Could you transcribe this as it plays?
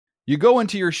You go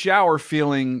into your shower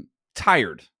feeling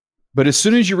tired, but as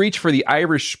soon as you reach for the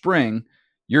Irish Spring,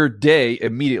 your day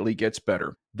immediately gets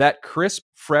better. That crisp,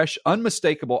 fresh,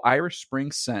 unmistakable Irish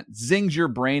Spring scent zings your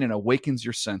brain and awakens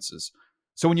your senses.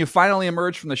 So when you finally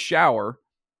emerge from the shower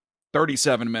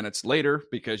 37 minutes later,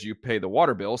 because you pay the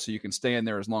water bill so you can stay in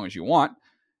there as long as you want,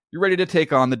 you're ready to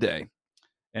take on the day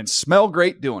and smell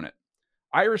great doing it.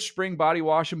 Irish Spring Body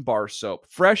Wash and Bar Soap.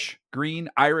 Fresh, green,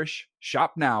 Irish.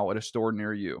 Shop now at a store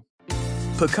near you.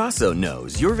 Pacaso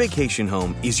knows your vacation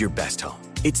home is your best home.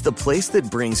 It's the place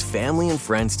that brings family and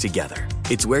friends together.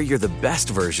 It's where you're the best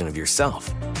version of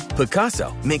yourself.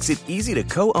 Pacaso makes it easy to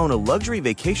co-own a luxury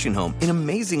vacation home in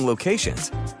amazing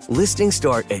locations. Listings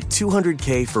start at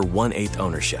 $200K for 1/8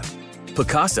 ownership.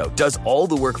 Pacaso does all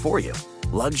the work for you.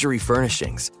 Luxury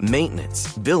furnishings,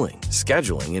 maintenance, billing,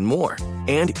 scheduling, and more.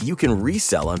 And you can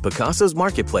resell on Pacaso's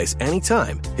marketplace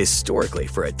anytime, historically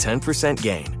for a 10%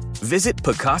 gain. Visit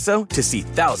Pacaso to see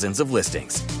thousands of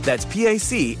listings. That's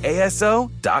PACASO.com.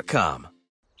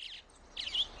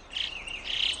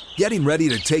 Getting ready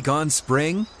to take on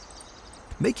spring?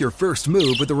 Make your first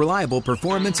move with the reliable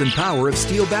performance and power of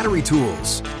Steel battery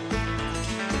tools.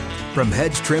 From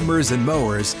hedge trimmers and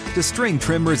mowers to string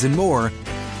trimmers and more,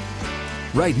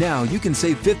 right now you can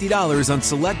save $50 on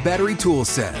select battery tool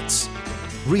sets.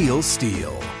 Real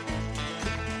Steel.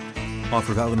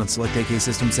 Offer valid on select AK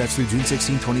system sets through June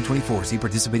 16, 2024. See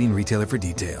participating retailer for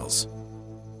details.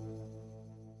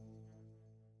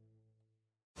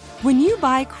 When you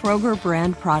buy Kroger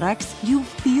brand products, you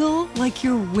feel like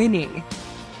you're winning.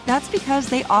 That's because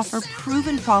they offer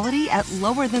proven quality at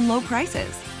lower than low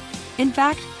prices. In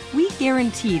fact, we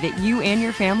guarantee that you and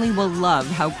your family will love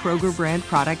how Kroger brand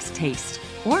products taste,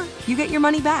 or you get your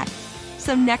money back.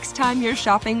 So next time you're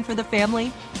shopping for the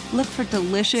family, look for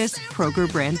delicious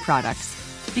Kroger brand products,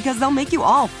 because they'll make you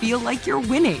all feel like you're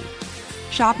winning.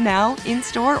 Shop now,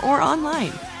 in-store, or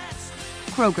online.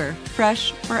 Kroger,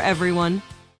 fresh for everyone.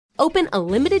 Open a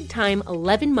limited-time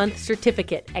 11-month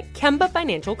certificate at Kemba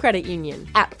Financial Credit Union.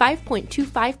 At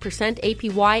 5.25%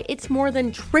 APY, it's more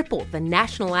than triple the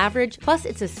national average, plus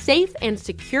it's a safe and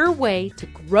secure way to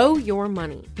grow your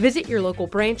money. Visit your local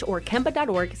branch or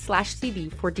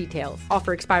kemba.org/CD for details.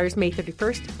 Offer expires May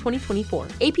 31st, 2024.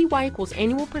 APY equals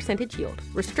annual percentage yield.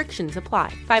 Restrictions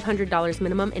apply. $500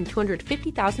 minimum and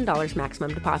 $250,000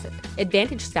 maximum deposit.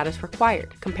 Advantage status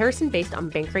required. Comparison based on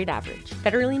bank rate average.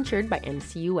 Federally insured by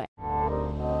NCUA.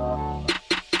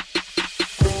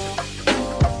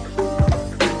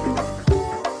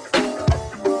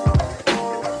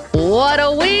 What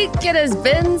a week it has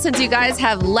been since you guys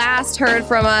have last heard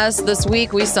from us. This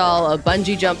week we saw a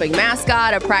bungee jumping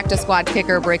mascot, a practice squad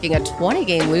kicker breaking a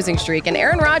 20-game losing streak, and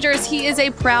Aaron Rodgers, he is a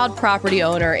proud property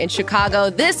owner in Chicago.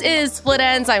 This is Split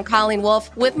Ends. I'm Colleen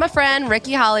Wolfe with my friend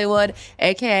Ricky Hollywood,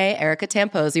 a.k.a. Erica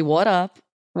Tamposi. What up?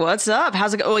 What's up?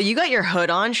 How's it go? Oh, you got your hood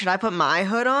on. Should I put my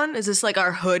hood on? Is this like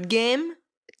our hood game?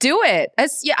 Do it.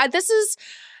 This is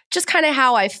just kind of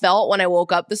how I felt when I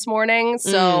woke up this morning.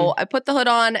 So I put the hood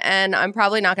on and I'm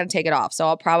probably not going to take it off. So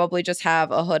I'll probably just have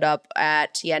a hood up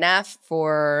at TNF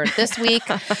for this week.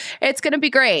 It's going to be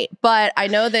great. But I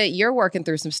know that you're working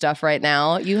through some stuff right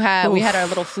now. We had our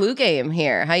little flu game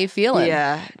here. How you feeling?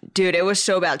 Yeah, dude, it was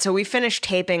so bad. So we finished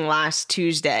taping last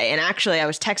Tuesday. And actually, I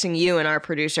was texting you and our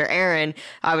producer, Aaron.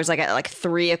 I was like at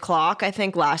 3 o'clock, I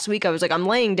think, last week. I was like, I'm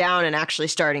laying down and actually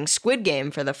starting Squid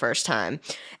Game for the first time.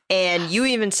 And you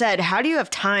even said, how do you have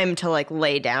time to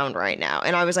lay down right now?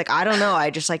 And I was like, I don't know. I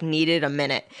just needed a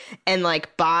minute. And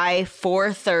by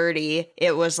 4:30,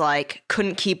 it was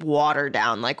couldn't keep water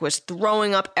down, was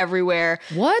throwing up everywhere.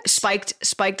 What? Spiked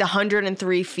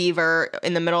 103 fever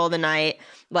in the middle of the night.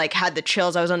 Had the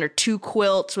chills. I was under 2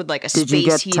 quilts with a space heater.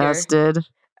 Did you get tested?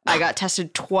 I got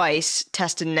tested twice,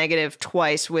 tested negative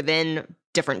twice within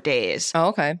different days. Oh,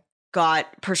 okay.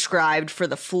 Got prescribed for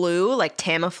the flu,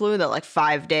 Tamiflu, that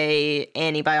 5-day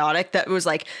antibiotic that was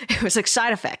it was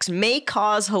side effects may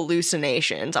cause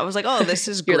hallucinations. I was like, oh, this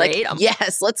is great.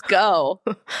 Yes, let's go.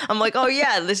 I'm like, oh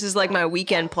yeah, this is my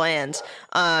weekend plans.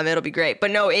 It'll be great.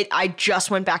 But no, I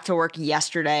just went back to work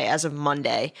yesterday as of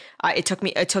Monday. It took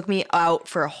me out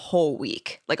for a whole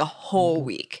week, a whole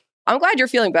week. I'm glad you're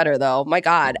feeling better though. My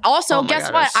God. Also, guess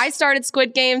what? I started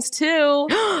Squid Games too.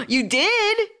 You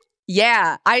did?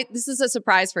 Yeah, this is a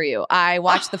surprise for you. I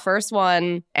watched the first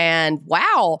one and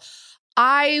wow,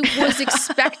 I was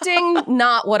expecting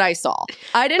not what I saw.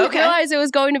 I didn't realize it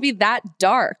was going to be that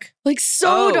dark,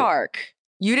 dark.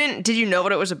 Did you know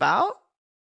what it was about?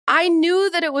 I knew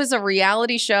that it was a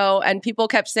reality show and people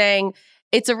kept saying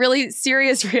it's a really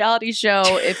serious reality show.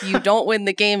 If you don't win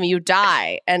the game, you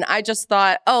die. And I just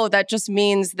thought, oh, that just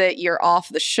means that you're off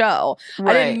the show.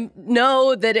 Right. I didn't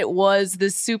know that it was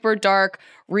this super dark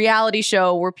reality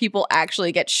show where people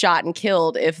actually get shot and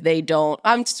killed if they don't.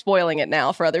 I'm spoiling it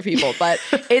now for other people, but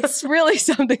it's really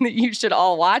something that you should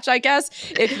all watch, I guess,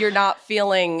 if you're not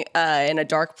feeling in a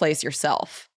dark place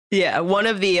yourself. Yeah, one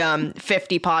of the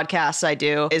 50 podcasts I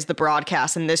do is The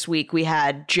Broadcast, and this week we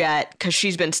had Jet, because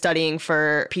she's been studying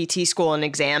for PT school and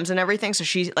exams and everything, so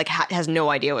she like has no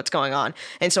idea what's going on.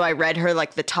 And so I read her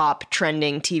like the top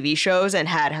trending TV shows and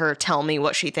had her tell me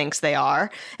what she thinks they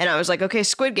are. And I was like, okay,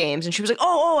 Squid Games. And she was like,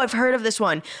 oh, I've heard of this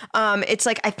one. It's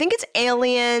like, I think it's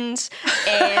aliens.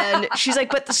 And she's like,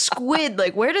 but the squid,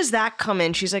 like, where does that come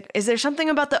in? She's like, is there something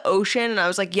about the ocean? And I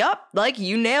was like, yup, like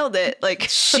you nailed it. Like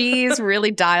she's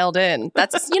really dialed in.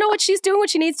 That's, you know what, she's doing what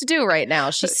she needs to do right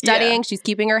now. She's studying, she's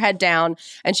keeping her head down,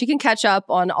 and she can catch up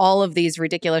on all of these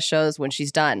ridiculous shows when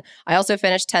she's done. I also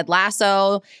finished Ted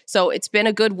Lasso, so it's been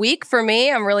a good week for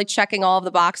me. I'm really checking all of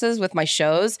the boxes with my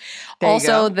shows.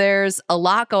 Also, there's a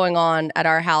lot going on at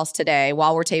our house today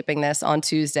while we're taping this on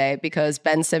Tuesday, because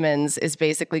Ben Simmons is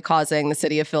basically causing the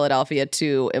city of Philadelphia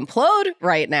to implode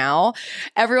right now.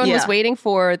 Everyone was waiting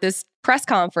for this press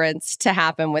conference to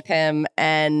happen with him,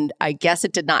 and I guess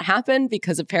it did not happen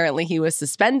because apparently he was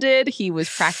suspended. He was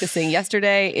practicing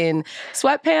yesterday in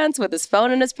sweatpants with his phone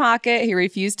in his pocket. He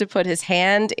refused to put his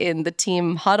hand in the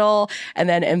team huddle, and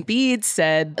then Embiid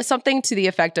said something to the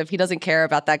effect of he doesn't care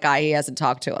about that guy, he hasn't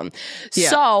talked to him.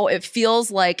 So it feels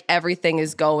like everything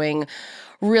is going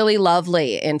really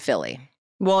lovely in Philly.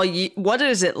 Well, what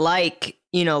is it like,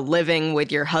 you know, living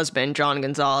with your husband, John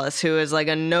Gonzalez, who is like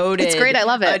a noted... It's great. I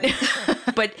love it.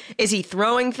 But is he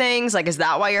throwing things? Like, is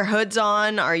that why your hood's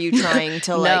on? Are you trying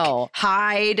to like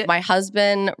hide? My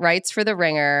husband writes for The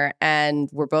Ringer, and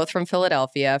we're both from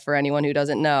Philadelphia, for anyone who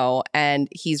doesn't know. And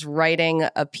he's writing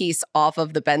a piece off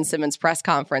of the Ben Simmons press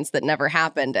conference that never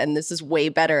happened. And this is way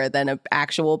better than an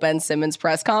actual Ben Simmons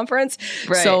press conference.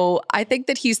 Right. So I think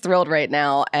that he's thrilled right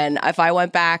now. And if I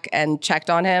went back and checked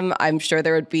on him, I'm sure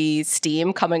there would be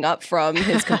steam coming up from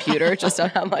his computer just on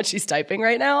how much he's typing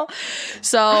right now.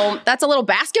 So that's a little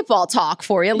basketball talk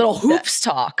for you, a little hoops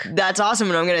talk. That's awesome.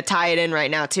 And I'm going to tie it in right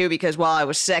now too, because while I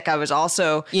was sick, I was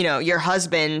also, you know, your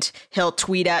husband, he'll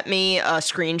tweet at me a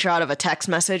screenshot of a text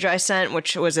message I sent,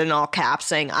 which was in all caps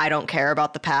saying, I don't care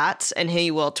about the Pats. And he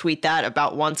will tweet that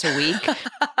about once a week.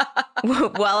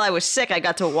 While I was sick, I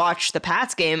got to watch the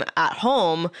Pats game at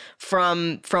home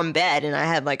from bed, and I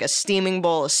had like a steaming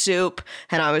bowl of soup,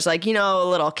 and I was like, you know, a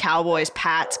little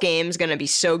Cowboys-Pats game is going to be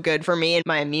so good for me and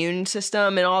my immune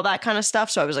system and all that kind of stuff.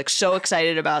 So I was like so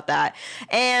excited about that.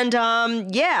 And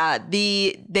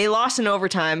they lost in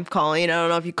overtime, Colleen. I don't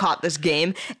know if you caught this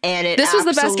game. And this was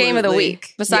the best game of the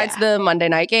week. Besides the Monday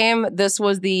night game, this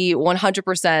was the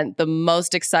 100% the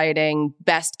most exciting,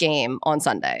 best game on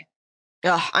Sunday.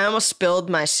 Ugh, I almost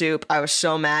spilled my soup. I was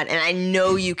so mad. And I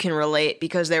know you can relate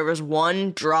because there was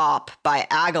one drop by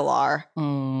Aguilar.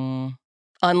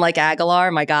 Unlike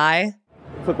Aguilar, my guy.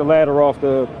 Took the ladder off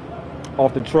the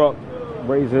truck,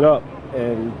 raised it up,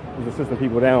 and was assisting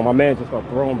people down. My man just started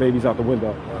throwing babies out the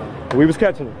window. And we was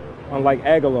catching them. Unlike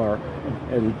Aguilar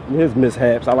and his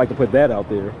mishaps, I like to put that out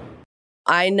there.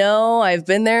 I know, I've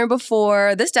been there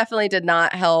before. This definitely did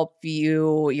not help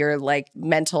your like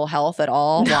mental health at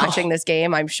all watching this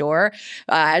game, I'm sure,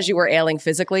 as you were ailing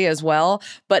physically as well.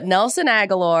 But Nelson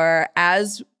Aguilar,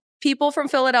 as people from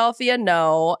Philadelphia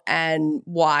know and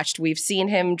watched, we've seen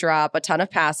him drop a ton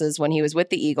of passes when he was with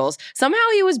the Eagles. Somehow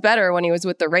he was better when he was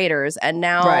with the Raiders, and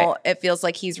now it feels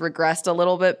like he's regressed a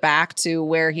little bit back to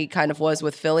where he kind of was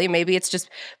with Philly. Maybe it's just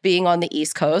being on the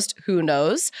East Coast. Who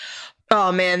knows? Oh,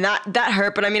 man, that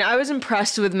hurt. But I mean, I was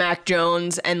impressed with Mac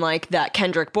Jones and like that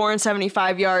Kendrick Bourne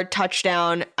 75-yard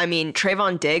touchdown. I mean,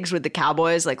 Trayvon Diggs with the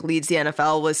Cowboys like leads the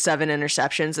NFL with 7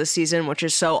 interceptions this season, which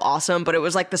is so awesome. But it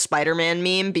was like the Spider-Man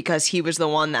meme because he was the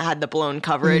one that had the blown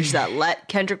coverage that let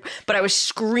Kendrick. But I was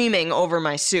screaming over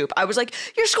my soup. I was like,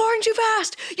 "You're scoring too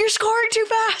fast! You're scoring too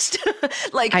fast!"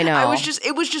 Like I know.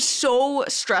 It was just so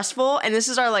stressful. And this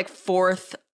is our like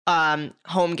 4th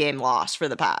home game loss for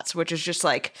the Pats, which is just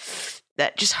like.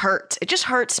 That just hurts. It just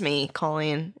hurts me,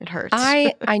 Colleen. It hurts.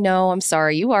 I know. I'm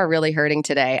sorry. You are really hurting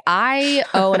today. I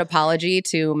owe an apology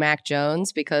to Mac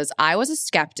Jones because I was a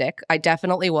skeptic. I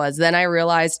definitely was. Then I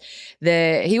realized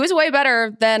that he was way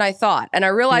better than I thought. And I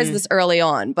realized this early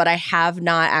on, but I have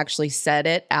not actually said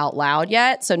it out loud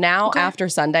yet. So now after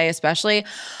Sunday, especially,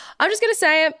 I'm just going to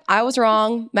say it. I was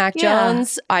wrong, Mac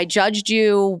Jones. I judged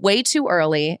you way too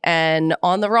early and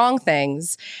on the wrong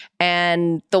things.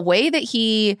 And the way that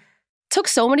he took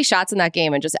so many shots in that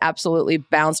game and just absolutely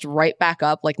bounced right back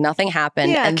up like nothing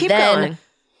happened. Yeah, and keep then going.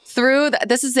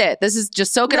 this is it. This is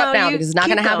just soak it up now because it's not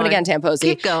going to happen again, Tamposi.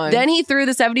 Keep going. Then he threw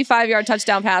the 75-yard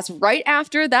touchdown pass right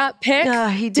after that pick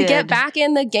he to get did. back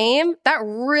in the game. That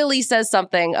really says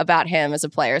something about him as a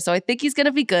player. So I think he's going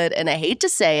to be good. And I hate to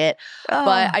say it,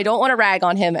 but I don't want to rag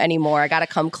on him anymore. I got to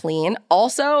come clean.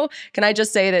 Also, can I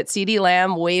just say that CeeDee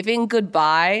Lamb waving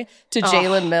goodbye to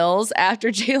Jalen Mills after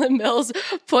Jalen Mills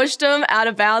pushed him out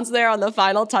of bounds there on the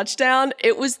final touchdown?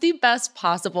 It was the best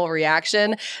possible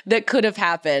reaction that could have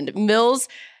happened. Mills,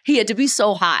 he had to be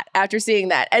so hot after seeing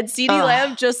that. And CeeDee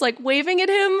Lamb just like waving at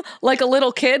him like a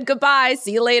little kid. Goodbye.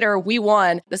 See you later. We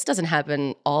won. This doesn't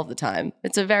happen all the time.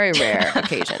 It's a very rare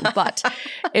occasion. But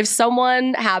if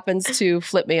someone happens to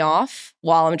flip me off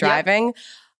while I'm driving,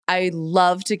 I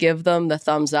love to give them the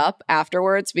thumbs up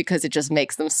afterwards because it just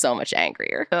makes them so much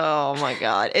angrier. Oh my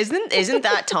God. Isn't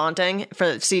that taunting for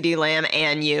CeeDee Lamb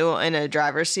and you in a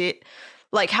driver's seat?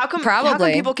 Like, how come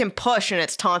people can push and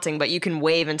it's taunting, but you can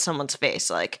wave in someone's face?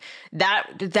 Like,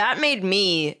 that made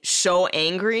me so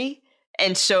angry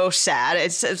and so sad.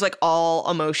 It's like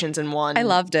all emotions in one. I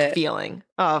loved it. Feeling.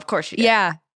 Oh, of course you did.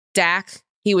 Yeah. Dak,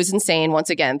 he was insane once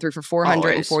again, threw for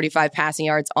 445 passing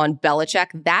yards on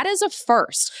Belichick. That is a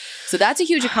first. So that's a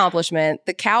huge accomplishment.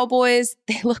 The Cowboys,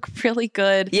 they look really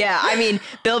good. Yeah, I mean,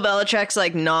 Bill Belichick's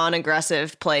like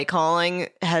non-aggressive play calling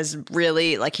has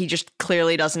really, like, he just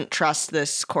clearly doesn't trust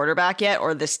this quarterback yet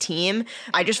or this team.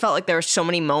 I just felt like there were so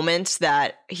many moments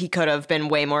that he could have been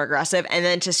way more aggressive. And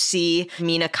then to see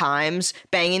Mina Kimes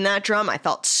banging that drum, I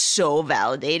felt so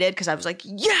validated because I was like,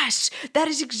 yes, that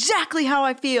is exactly how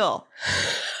I feel.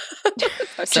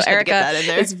 So Erica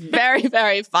is very,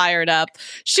 very fired up.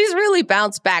 She's really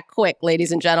bounced back quick,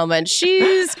 ladies and gentlemen.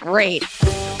 She's great.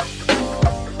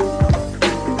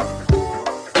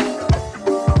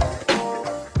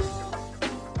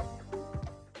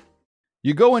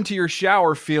 You go into your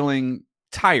shower feeling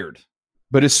tired,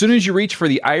 but as soon as you reach for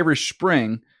the Irish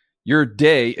Spring, your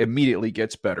day immediately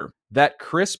gets better. That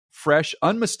crisp, fresh,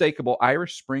 unmistakable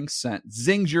Irish Spring scent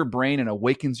zings your brain and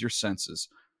awakens your senses.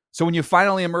 So when you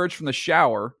finally emerge from the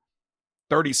shower,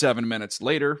 37 minutes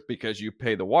later, because you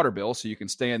pay the water bill so you can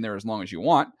stay in there as long as you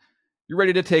want, you're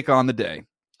ready to take on the day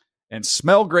and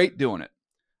smell great doing it.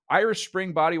 Irish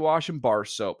Spring Body Wash and Bar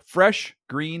Soap. Fresh,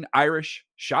 green, Irish.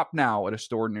 Shop now at a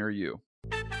store near you.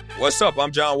 What's up?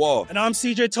 I'm John Wall. And I'm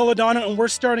CJ Toledano, and we're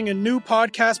starting a new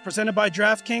podcast presented by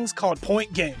DraftKings called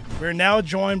Point Game. We're now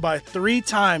joined by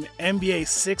three-time NBA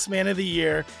Sixth Man of the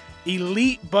Year,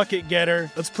 elite bucket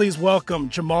getter. Let's please welcome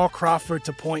Jamal Crawford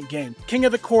to Point Game. King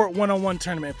of the Court one-on-one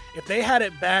tournament. If they had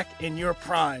it back in your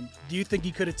prime, do you think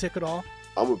you could have took it all?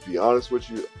 I'm going to be honest with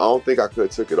you. I don't think I could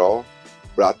have took it all,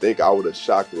 but I think I would have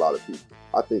shocked a lot of people.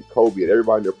 I think Kobe and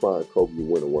everybody in their prime, Kobe would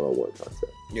win a one-on-one contest.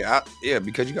 Yeah,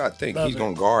 because you got to think, he's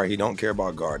going to guard. He don't care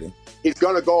about guarding. He's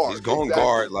going to guard. He's going to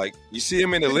guard. Like, you see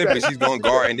him in the Olympics, he's going to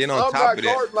guard. And then on top of that. I'm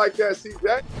not guarding like that, see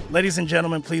that? Ladies and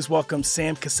gentlemen, please welcome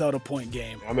Sam Cassell to Point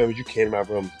Game. I remember you came out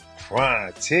from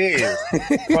prime 10.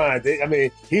 I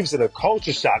mean, he was in a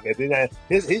culture shock. And then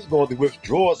he's going through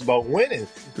withdrawals about winning.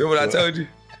 Remember what I told you?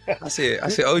 I said,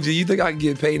 OG, you think I can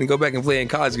get paid and go back and play in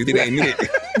college because it ain't it?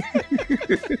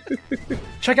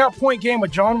 Check out Point Game with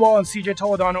John Wall and CJ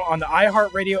Toledano on the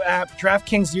iHeartRadio app,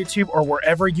 DraftKings YouTube, or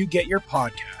wherever you get your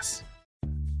podcasts.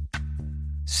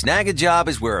 Snag a Job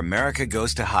is where America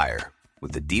goes to hire,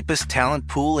 with the deepest talent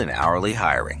pool in hourly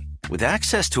hiring. With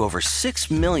access to over 6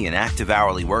 million active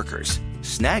hourly workers,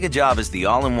 Snag a Job is the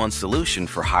all-in-one solution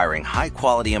for hiring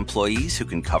high-quality employees who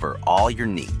can cover all your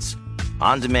needs.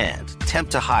 On demand,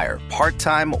 temp to hire,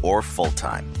 part-time or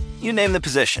full-time. You name the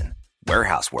position.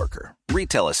 Warehouse worker,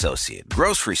 retail associate,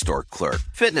 grocery store clerk,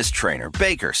 fitness trainer,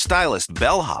 baker, stylist,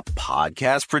 bellhop,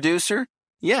 podcast producer.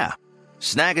 Yeah,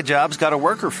 Snag a Job's got a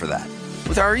worker for that.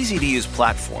 With our easy-to-use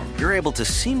platform, you're able to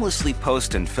seamlessly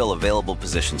post and fill available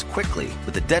positions quickly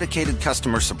with a dedicated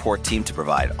customer support team to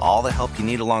provide all the help you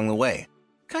need along the way.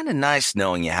 Kind of nice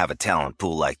knowing you have a talent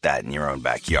pool like that in your own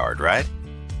backyard, right?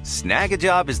 Snag a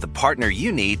Job is the partner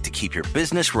you need to keep your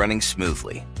business running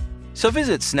smoothly. So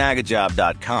visit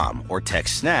snagajob.com or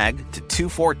text snag to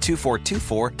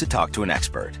 242424 to talk to an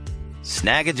expert.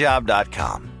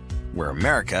 Snagajob.com, where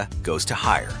America goes to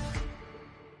hire.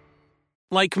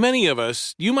 Like many of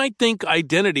us, you might think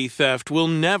identity theft will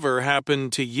never happen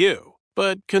to you.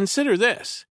 But consider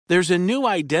this. There's a new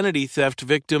identity theft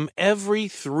victim every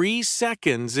 3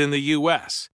 seconds in the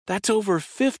U.S. That's over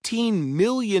 15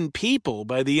 million people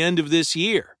by the end of this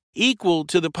year, equal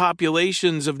to the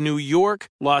populations of New York,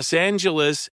 Los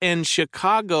Angeles, and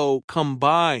Chicago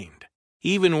combined.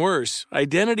 Even worse,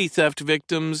 identity theft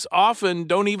victims often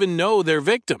don't even know they're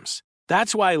victims.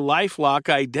 That's why LifeLock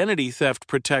Identity Theft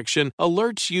Protection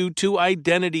alerts you to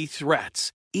identity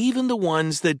threats, even the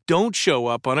ones that don't show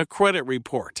up on a credit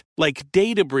report, like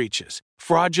data breaches,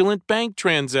 fraudulent bank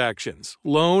transactions,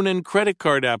 loan and credit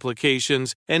card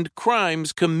applications, and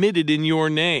crimes committed in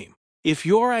your name. If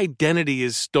your identity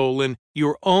is stolen,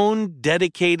 your own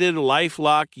dedicated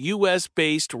LifeLock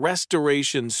U.S.-based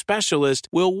restoration specialist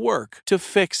will work to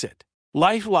fix it.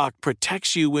 LifeLock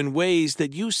protects you in ways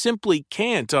that you simply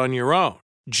can't on your own.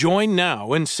 Join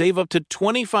now and save up to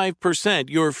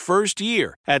 25% your first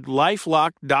year at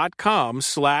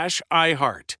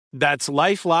LifeLock.com/iHeart. That's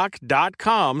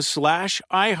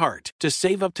LifeLock.com/iHeart to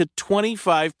save up to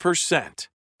 25%.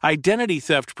 Identity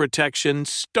theft protection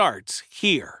starts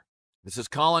here. This is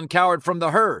Colin Cowherd from The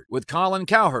Herd with Colin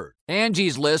Cowherd.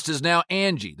 Angie's List is now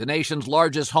Angie, the nation's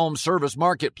largest home service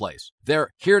marketplace. They're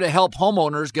here to help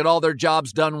homeowners get all their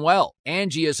jobs done well.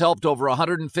 Angie has helped over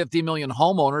 150 million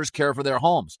homeowners care for their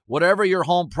homes. Whatever your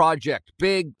home project,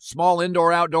 big, small,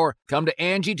 indoor, outdoor, come to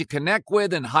Angie to connect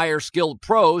with and hire skilled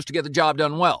pros to get the job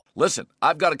done well. Listen,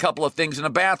 I've got a couple of things in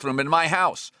a bathroom in my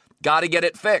house. Got to get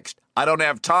it fixed. I don't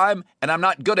have time, and I'm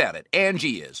not good at it.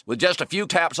 Angie is. With just a few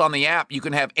taps on the app, you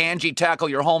can have Angie tackle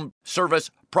your home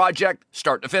service project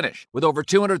start to finish. With over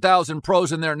 200,000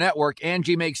 pros in their network,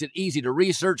 Angie makes it easy to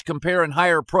research, compare, and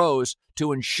hire pros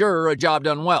to ensure a job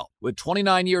done well. With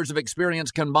 29 years of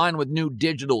experience combined with new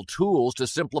digital tools to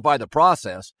simplify the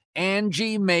process,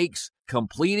 Angie makes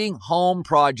completing home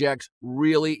projects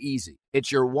really easy.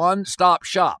 It's your one-stop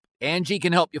shop. Angie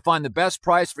can help you find the best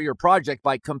price for your project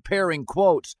by comparing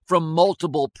quotes from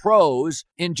multiple pros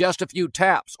in just a few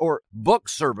taps, or book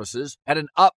services at an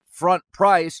upfront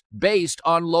price based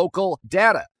on local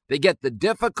data. They get the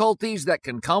difficulties that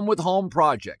can come with home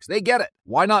projects. They get it.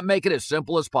 Why not make it as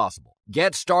simple as possible?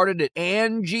 Get started at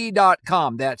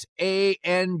Angie.com. That's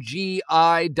ANGI.com,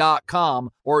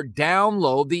 or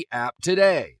download the app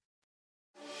today.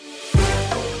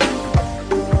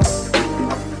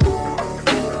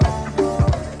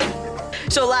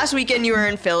 So last weekend you were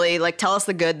in Philly. Like, tell us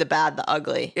the good, the bad, the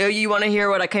ugly. You want to hear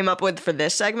what I came up with for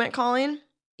this segment, Colleen?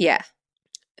 Yeah.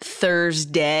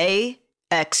 Thursday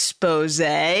expose,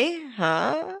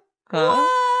 huh?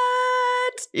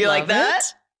 What? You like that?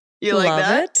 You like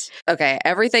that? Okay,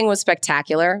 everything was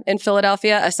spectacular in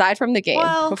Philadelphia, aside from the game,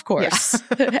 of course.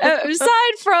 Yeah.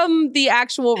 Aside from the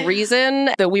actual reason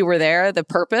that we were there, the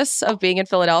purpose of being in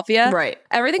Philadelphia. Right.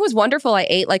 Everything was wonderful. I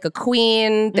ate like a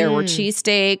queen. There were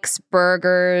cheesesteaks,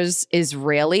 burgers,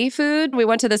 Israeli food. We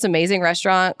went to this amazing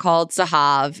restaurant called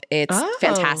Zahav. It's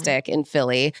fantastic in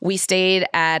Philly. We stayed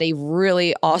at a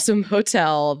really awesome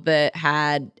hotel that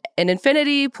had an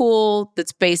infinity pool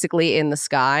that's basically in the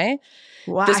sky.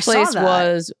 Wow, this place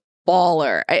was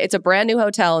baller. It's a brand new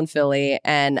hotel in Philly,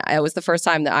 and it was the first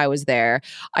time that I was there.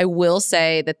 I will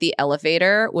say that the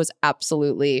elevator was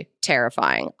absolutely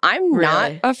terrifying. I'm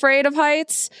not afraid of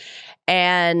heights,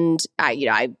 and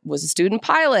I was a student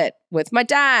pilot with my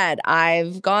dad.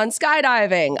 I've gone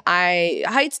skydiving.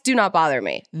 Heights do not bother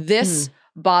me. This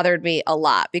bothered me a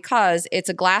lot because it's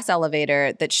a glass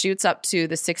elevator that shoots up to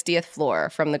the 60th floor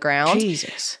from the ground.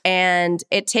 Jesus. And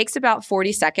it takes about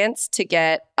 40 seconds to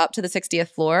get up to the 60th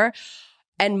floor.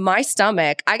 And my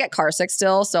stomach, I get car sick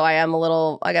still, so I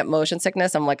get motion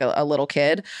sickness. I'm like a little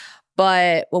kid.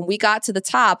 But when we got to the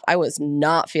top, I was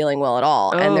not feeling well at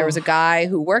all. And there was a guy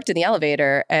who worked in the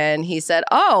elevator, and he said,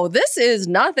 "Oh, this is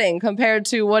nothing compared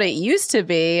to what it used to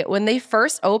be when they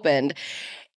first opened."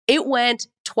 It went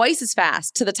twice as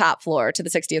fast to the top floor, to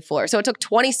the 60th floor. So it took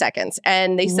 20 seconds.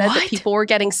 And they said that people were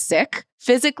getting sick,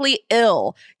 physically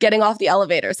ill, getting off the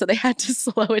elevator. So they had to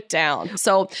slow it down.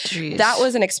 So that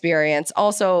was an experience.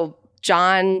 Also,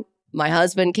 John, my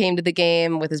husband, came to the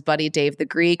game with his buddy Dave the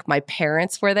Greek. My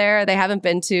parents were there. They haven't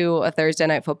been to a Thursday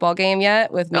night football game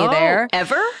yet with me there.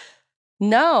 Ever?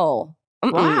 No.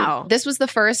 Wow. This was the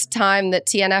first time that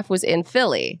TNF was in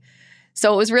Philly.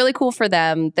 So it was really cool for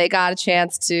them. They got a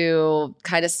chance to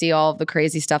kind of see all of the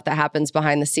crazy stuff that happens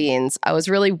behind the scenes. I was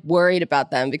really worried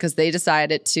about them because they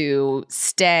decided to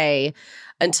stay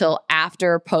until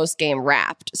after post-game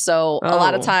wrapped. So a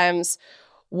lot of times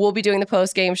we'll be doing the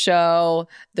post-game show.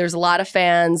 There's a lot of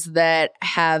fans that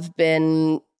have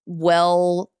been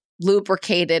well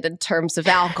lubricated in terms of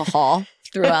alcohol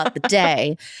throughout the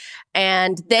day.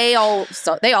 And they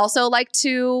also like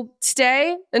to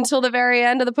stay until the very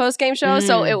end of the post-game show.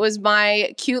 So it was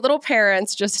my cute little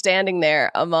parents just standing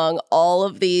there among all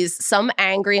of these, some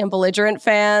angry and belligerent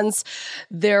fans.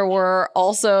 There were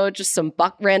also just some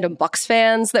random Bucks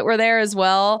fans that were there as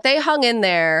well. They hung in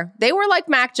there. They were like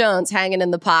Mac Jones hanging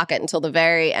in the pocket until the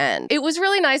very end. It was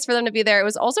really nice for them to be there. It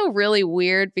was also really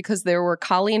weird because there were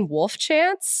Colleen Wolfe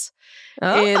chants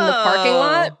in the parking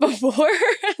lot before.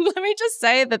 And let me just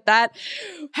say that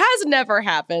has never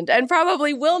happened and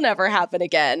probably will never happen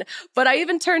again. But I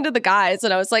even turned to the guys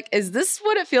and I was like, is this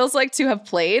what it feels like to have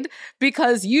played?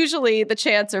 Because usually the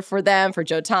chants are for them, for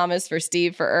Joe Thomas, for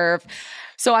Steve, for Irv.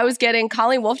 So I was getting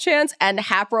Colleen Wolfe chants and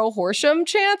Hapro Horsham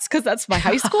chants because that's my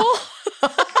high school.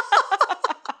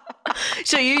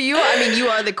 So you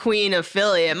are the queen of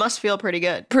Philly. It must feel pretty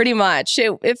good. Pretty much.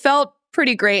 It felt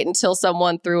pretty great until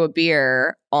someone threw a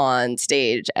beer on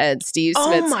stage and Steve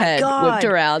Smith's head whipped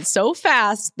around so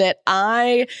fast that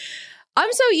I'm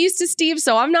so used to Steve,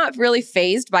 so I'm not really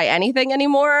fazed by anything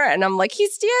anymore. And I'm like, he'll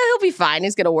be fine.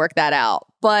 He's going to work that out.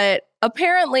 But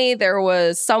apparently there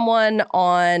was someone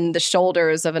on the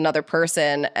shoulders of another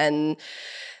person and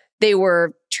they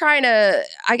were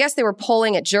they were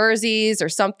pulling at jerseys or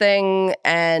something,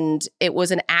 and it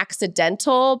was an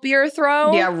accidental beer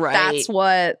throw. Yeah, right. That's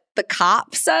what the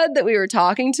cop said that we were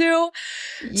talking to.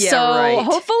 Yeah, so right.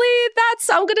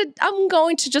 hopefully I'm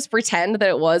going to just pretend that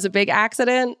it was a big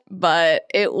accident, but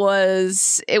it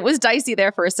was dicey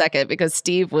there for a second because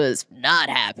Steve was not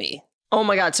happy. Oh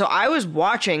my God. So I was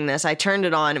watching this. I turned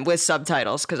it on with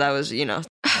subtitles because I was,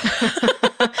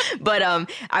 but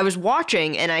I was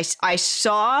watching and I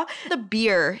saw the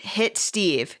beer hit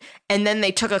Steve and then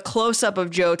they took a close up of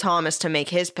Joe Thomas to make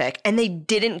his pick and they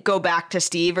didn't go back to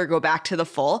Steve or go back to the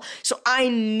full. So I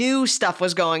knew stuff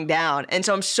was going down. And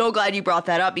so I'm so glad you brought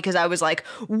that up because I was like,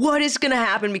 what is going to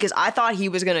happen? Because I thought he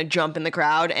was going to jump in the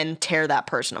crowd and tear that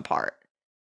person apart.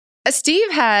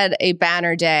 Steve had a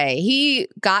banner day. He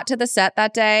got to the set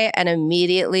that day and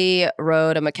immediately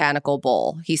rode a mechanical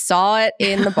bull. He saw it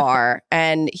in the bar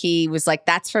and he was like,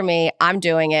 that's for me. I'm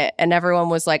doing it. And everyone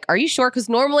was like, are you sure? Because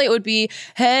normally it would be,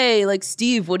 hey, like,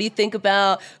 Steve, what do you think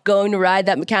about going to ride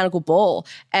that mechanical bull?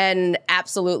 And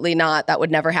absolutely not. That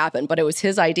would never happen. But it was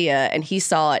his idea and he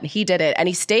saw it and he did it and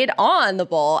he stayed on the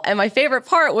bull. And my favorite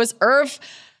part was Irv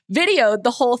videoed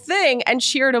the whole thing and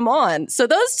cheered him on. So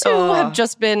those two have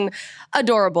just been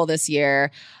adorable this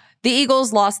year. The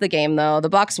Eagles lost the game, though. The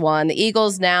Bucks won. The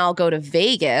Eagles now go to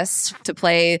Vegas to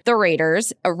play the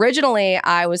Raiders. Originally,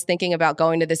 I was thinking about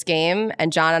going to this game,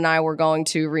 and John and I were going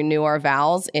to renew our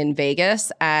vows in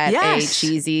Vegas at a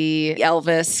cheesy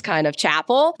Elvis kind of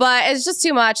chapel. But it's just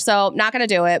too much, so not going to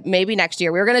do it. Maybe next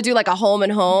year. We were going to do like a home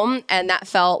and home, and that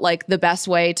felt like the best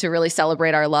way to really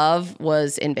celebrate our love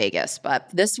was in Vegas. But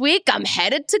this week, I'm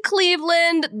headed to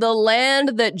Cleveland, the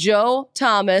land that Joe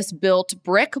Thomas built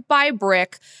brick by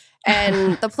brick.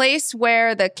 And the place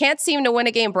where the can't seem to win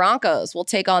a game Broncos will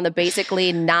take on the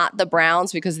basically not the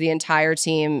Browns because the entire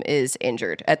team is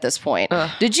injured at this point.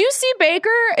 Did you see Baker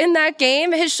in that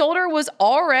game? His shoulder was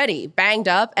already banged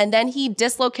up and then he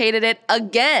dislocated it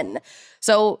again.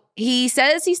 So he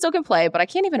says he still can play, but I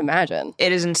can't even imagine.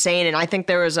 It is insane. And I think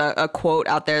there was a quote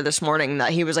out there this morning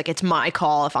that he was like, it's my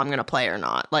call if I'm going to play or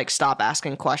not. Like, stop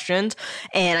asking questions.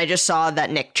 And I just saw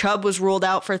that Nick Chubb was ruled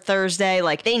out for Thursday.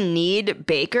 Like, they need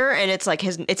Baker, and it's like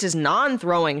his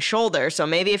non-throwing shoulder. So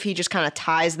maybe if he just kind of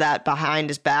ties that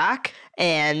behind his back,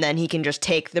 and then he can just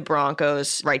take the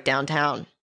Broncos right downtown.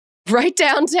 Right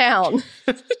downtown.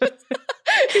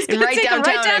 He's going to take him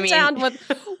right downtown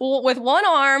with one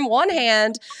arm, one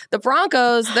hand. The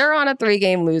Broncos, they're on a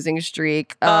 3-game losing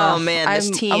streak. Oh, man, this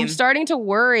team. I'm starting to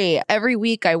worry. Every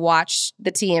week I watch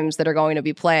the teams that are going to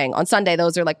be playing. On Sunday,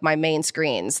 those are like my main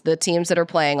screens, the teams that are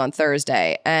playing on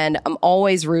Thursday. And I'm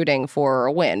always rooting for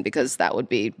a win because that would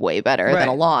be way better than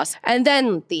a loss. And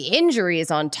then the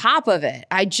injuries on top of it.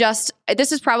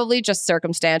 This is probably just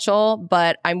circumstantial,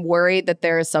 but I'm worried that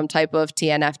there is some type of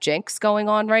TNF jinx going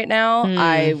on right now.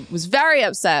 I was very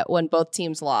upset when both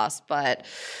teams lost, but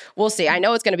we'll see. I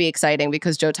know it's going to be exciting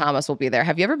because Joe Thomas will be there.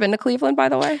 Have you ever been to Cleveland, by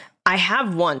the way? I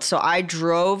have once. So I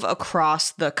drove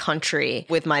across the country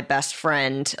with my best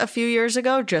friend a few years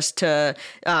ago just to,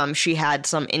 she had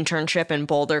some internship in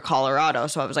Boulder, Colorado.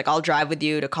 So I was like, I'll drive with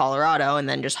you to Colorado and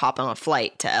then just hop on a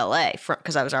flight to LA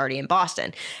because I was already in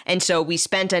Boston. And so we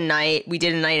did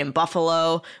a night in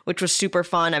Buffalo, which was super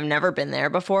fun. I've never been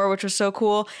there before, which was so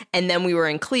cool. And then we were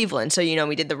in Cleveland. So,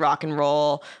 we did the Rock and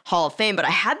Roll Hall of Fame, but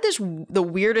I had the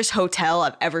weirdest hotel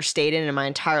I've ever stayed in my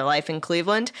entire life in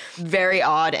Cleveland. Very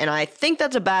odd. And I think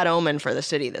that's a bad omen for the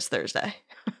city this Thursday.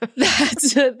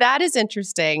 That is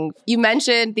interesting. You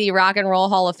mentioned the Rock and Roll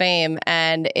Hall of Fame,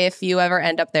 and if you ever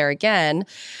end up there again,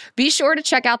 be sure to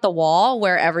check out the wall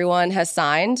where everyone has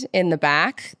signed in the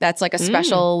back. That's like a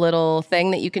special little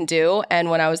thing that you can do. And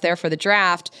when I was there for the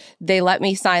draft, they let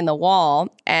me sign the wall,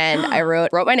 and I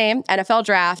wrote my name, NFL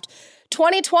Draft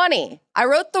 2020. I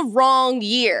wrote the wrong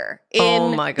year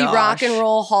in the Rock and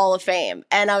Roll Hall of Fame.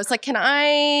 And I was like,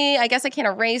 I guess I can't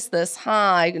erase this, huh?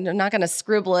 I'm not going to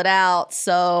scribble it out.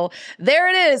 So there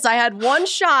it is. I had one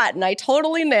shot and I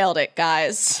totally nailed it,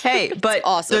 guys. Hey, but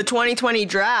awesome. The 2020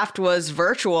 draft was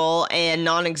virtual and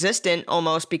non-existent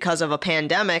almost because of a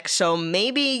pandemic. So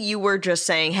maybe you were just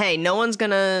saying, hey, no one's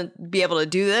going to be able to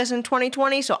do this in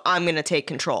 2020. So I'm going to take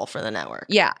control for the network.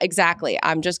 Yeah, exactly.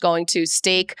 I'm just going to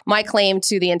stake my claim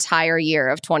to the entire year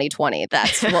of 2020.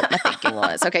 That's what my thinking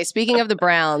was. Okay, speaking of the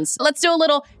Browns, let's do a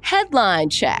little headline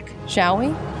check, shall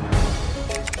we?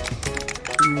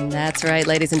 That's right,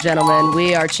 ladies and gentlemen.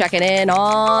 We are checking in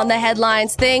on the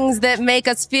headlines, things that make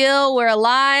us feel we're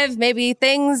alive, maybe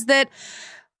things that,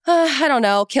 I don't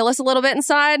know, kill us a little bit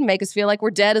inside, make us feel like we're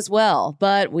dead as well.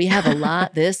 But we have a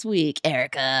lot this week,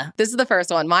 Erica. This is the first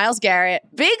one. Myles Garrett,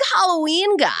 big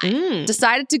Halloween guy,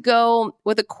 decided to go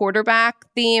with a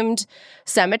quarterback-themed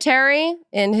cemetery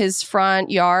in his front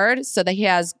yard so that he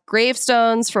has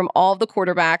gravestones from all of the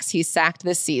quarterbacks he's sacked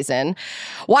this season.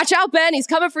 Watch out, Ben. He's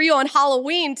coming for you on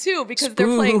Halloween, too, because they're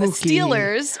playing the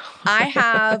Steelers. I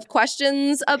have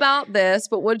questions about this,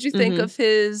 but what did you think of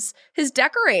his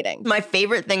decorating? My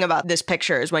favorite thing about this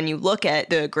picture is when you look at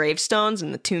the gravestones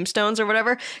and the tombstones or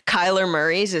whatever, Kyler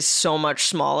Murray's is so much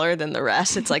smaller than the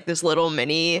rest. It's like this little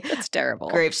mini That's terrible.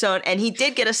 gravestone. And he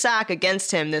did get a sack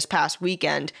against him this past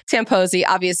weekend. Sam Posey,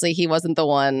 obviously he wasn't the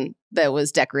one that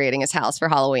was decorating his house for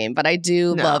Halloween, but I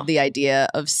do love the idea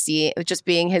of just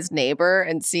being his neighbor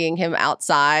and seeing him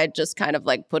outside, just kind of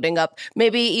like putting up,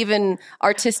 maybe even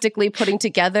artistically putting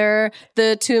together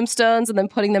the tombstones and then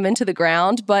putting them into the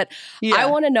ground. But I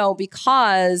want to know,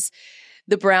 because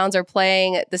the Browns are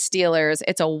playing the Steelers.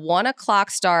 It's a 1:00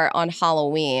 start on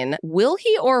Halloween. Will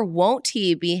he or won't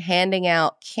he be handing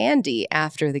out candy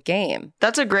after the game?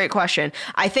 That's a great question.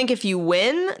 I think if you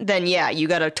win, then you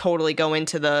got to totally go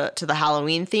into the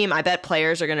Halloween theme. I bet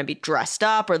players are going to be dressed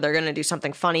up, or they're going to do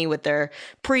something funny with their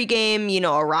pregame,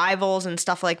 arrivals and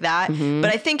stuff like that.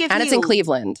 But I think it's in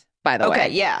Cleveland, by the way. Okay,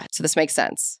 yeah. So this makes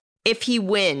sense. If he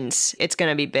wins, it's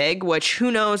going to be big, which who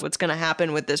knows what's going to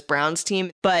happen with this Browns team.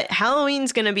 But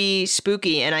Halloween's going to be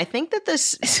spooky. And I think that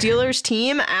this Steelers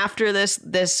team, after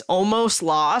this almost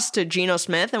loss to Geno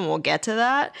Smith, and we'll get to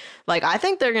that, I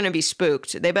think they're going to be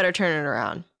spooked. They better turn it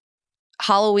around.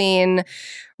 Halloween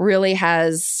really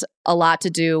has a lot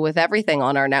to do with everything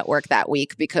on our network that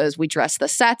week, because we dress the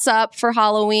sets up for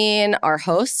Halloween. Our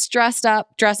hosts dress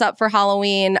up for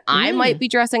Halloween. I might be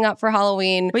dressing up for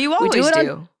Halloween. Well, you always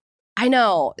do. I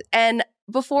know. And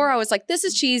before I was like, this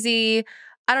is cheesy.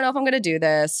 I don't know if I'm going to do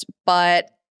this, but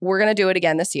we're going to do it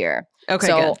again this year. Okay,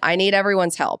 so good. I need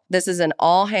everyone's help. This is an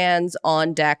all hands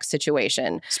on deck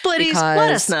situation. Splitties,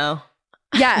 let us know.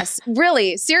 Yes,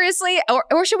 really, seriously,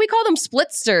 or should we call them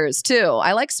splitsters too?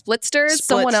 I like splitsters.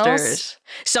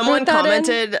 Someone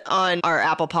commented on our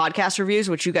Apple Podcast reviews,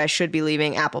 which you guys should be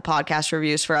leaving Apple Podcast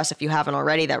reviews for us if you haven't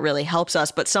already. That really helps us.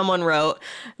 But someone wrote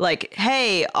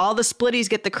hey, all the splitties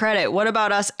get the credit. What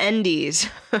about us endies?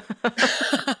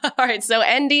 All right, so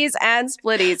endies and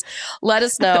splitties, let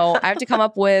us know. I have to come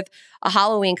up with a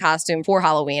Halloween costume for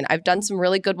Halloween. I've done some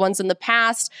really good ones in the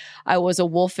past. I was a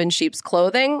wolf in sheep's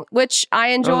clothing, which I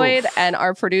enjoyed, and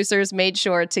our producers made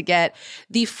sure to get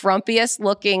the frumpiest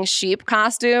looking sheep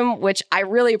costume, which I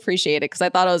really appreciated because I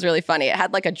thought it was really funny. It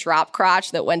had a drop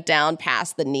crotch that went down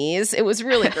past the knees. It was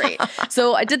really great.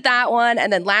 So I did that one,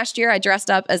 and then last year I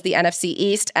dressed up as the NFC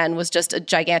East and was just a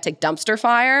gigantic dumpster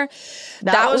fire.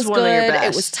 That was one good. Of your best.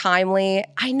 It was timely.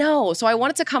 I know. So I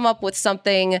wanted to come up with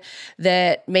something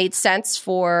that made sense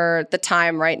for the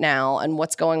time right now and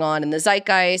what's going on in the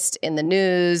zeitgeist, in the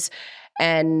news.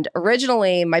 And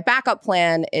originally, my backup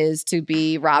plan is to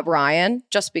be Rob Ryan,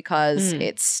 just because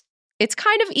it's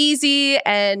kind of easy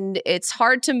and it's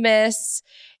hard to miss.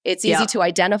 It's easy to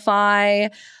identify.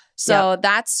 So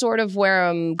that's sort of where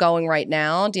I'm going right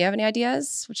now. Do you have any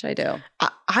ideas? What should I do?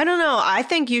 I don't know. I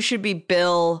think you should be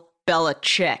Bill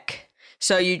Belichick.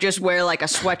 So you just wear a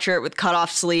sweatshirt with cut off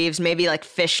sleeves, maybe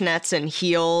fishnets and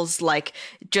heels,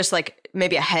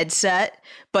 maybe a headset.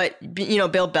 But,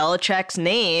 Bill Belichick's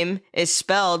name is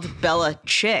spelled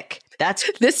Belichick.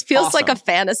 This feels awesome. like a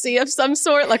fantasy of some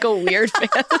sort, like a weird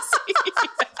fantasy.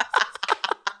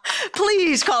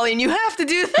 Please, Colleen, you have to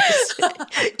do this.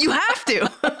 You have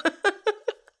to.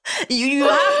 You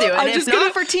have to. And if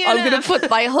not for TNF. I'm going to put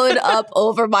my hood up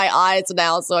over my eyes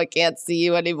now so I can't see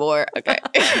you anymore. Okay.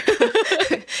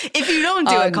 If you don't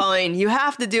do it, Colleen, you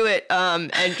have to do it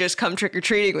and just come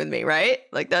trick-or-treating with me, right?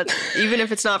 Like that's, even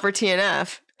if it's not for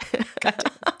TNF.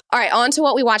 All right, on to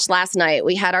what we watched last night.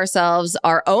 We had ourselves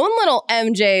our own little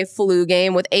MJ flu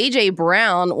game with AJ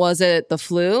Brown. Was it the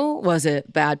flu? Was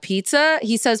it bad pizza?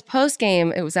 He says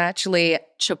post-game, it was actually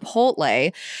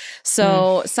Chipotle.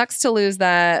 So sucks to lose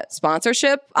that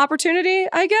sponsorship opportunity,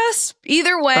 I guess.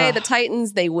 Either way, the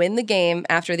Titans, they win the game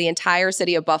after the entire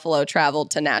city of Buffalo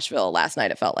traveled to Nashville last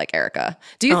night, it felt like, Erica.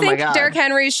 Do you think Derrick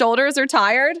Henry's shoulders are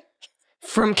tired?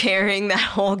 From carrying that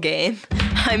whole game?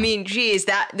 I mean, geez,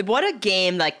 what a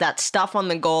game. Like, that stuff on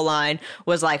the goal line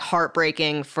was like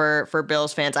heartbreaking for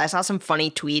Bills fans. I saw some funny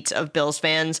tweets of Bills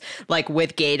fans like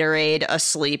with Gatorade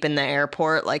asleep in the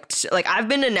airport. Like I've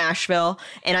been to Nashville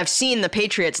and I've seen the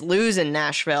Patriots lose in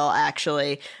Nashville,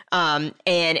 actually. And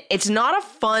it's not a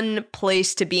fun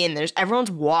place to be in.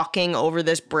 Everyone's walking over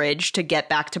this bridge to get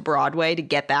back to Broadway, to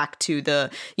get back to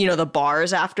the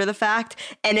bars after the fact.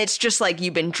 And it's just like,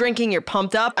 you've been drinking, you're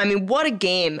pumped up. I mean, what a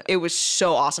game. It was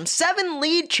so awesome. 7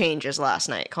 lead changes last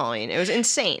night, Colleen. It was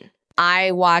insane.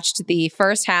 I watched the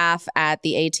first half at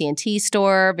the AT&T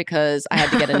store because I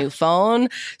had to get a new phone.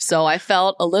 So I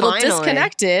felt a little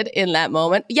disconnected in that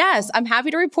moment. Yes, I'm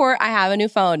happy to report I have a new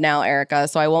phone now, Erica,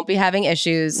 so I won't be having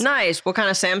issues. Nice. What kind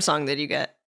of Samsung did you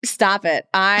get? Stop it.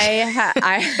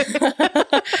 I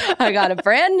got a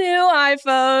brand new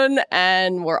iPhone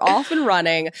and we're off and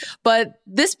running. But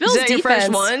this Bills defense... Is that your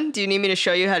first one? Do you need me to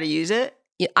show you how to use it?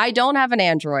 I don't have an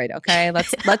Android, okay?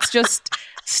 Let's just...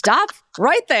 Stop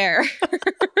right there.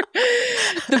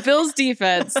 The Bills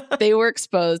defense, they were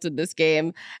exposed in this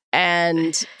game,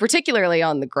 and particularly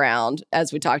on the ground,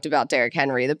 as we talked about Derrick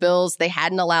Henry. The Bills, they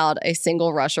hadn't allowed a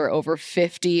single rusher over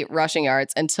 50 rushing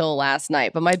yards until last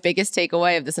night. But my biggest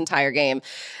takeaway of this entire game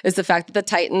is the fact that the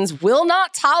Titans will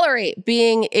not tolerate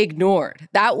being ignored.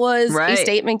 That was a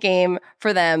statement game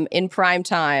for them in prime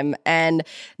time. And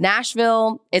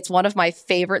Nashville, it's one of my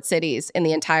favorite cities in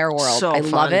the entire world. So I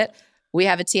love it. We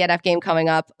have a TNF game coming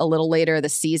up a little later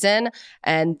this season.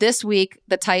 And this week,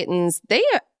 the Titans,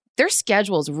 their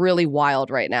schedule is really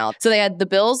wild right now. So they had the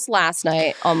Bills last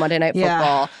night on Monday Night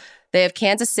Football. They have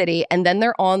Kansas City, and then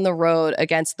they're on the road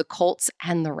against the Colts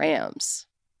and the Rams.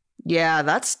 Yeah,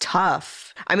 that's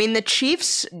tough. I mean, the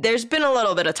Chiefs, there's been a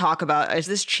little bit of talk about, is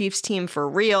this Chiefs team for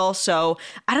real? So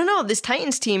I don't know. This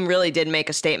Titans team really did make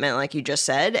a statement, like you just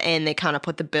said, and they kind of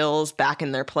put the Bills back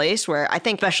in their place, where I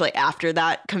think especially after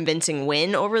that convincing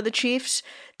win over the Chiefs,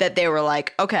 that they were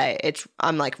like, okay,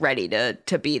 I'm like ready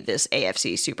to be this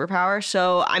AFC superpower.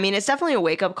 So, I mean, it's definitely a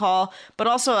wake up call, but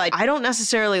also I don't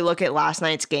necessarily look at last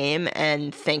night's game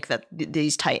and think that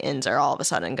these Titans are all of a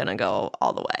sudden going to go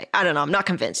all the way. I don't know. I'm not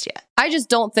convinced yet. I just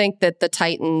don't think that the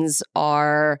Titans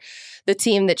are the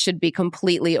team that should be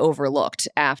completely overlooked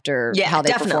after how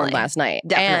they performed last night.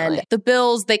 Definitely. And the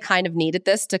Bills, they kind of needed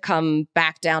this to come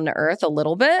back down to earth a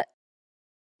little bit.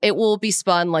 It will be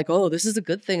spun like, oh, this is a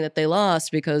good thing that they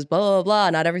lost because blah, blah, blah.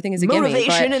 Not everything is a gimme.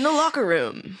 Motivation in the locker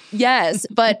room. Yes,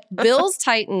 but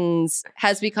Bills-Titans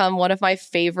has become one of my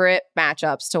favorite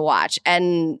matchups to watch.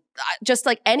 And just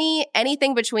like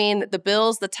anything between the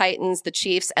Bills, the Titans, the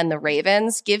Chiefs, and the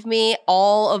Ravens, give me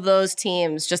all of those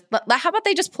teams. Just how about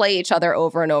they just play each other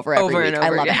over and over every week? I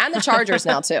love it. And the Chargers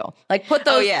now too. Like put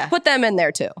them in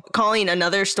there too. Colleen,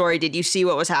 another story. Did you see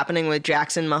what was happening with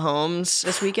Jackson Mahomes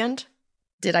this weekend?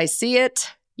 Did I see it?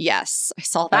 Yes, I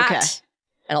saw that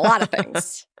and a lot of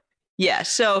things. Yeah,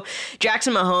 so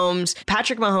Jackson Mahomes,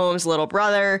 Patrick Mahomes' little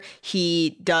brother,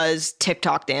 he does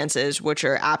TikTok dances, which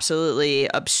are absolutely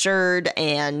absurd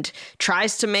and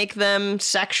tries to make them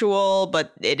sexual,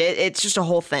 but it's just a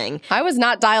whole thing. I was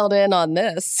not dialed in on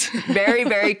this. Very,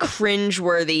 very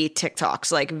cringe-worthy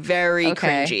TikToks, like very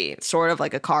cringy. It's sort of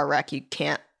like a car wreck. You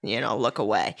can't look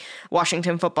away.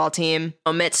 Washington football team,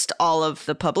 amidst all of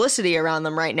the publicity around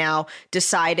them right now,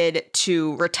 decided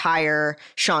to retire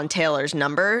Sean Taylor's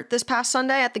number this past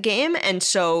Sunday at the game. And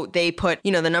so they put,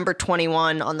 the number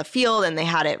 21 on the field and they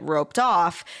had it roped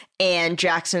off. And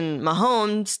Jackson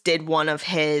Mahomes did one of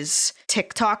his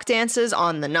TikTok dances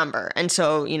on the number. And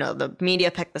so, the media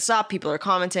picked this up. People are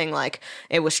commenting like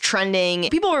it was trending.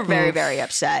 People were very, very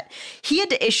upset. He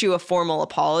had to issue a formal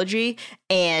apology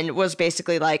and was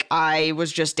basically like, I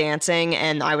was just dancing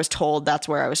and I was told that's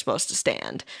where I was supposed to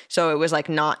stand. So it was like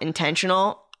not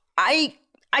intentional. I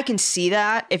can see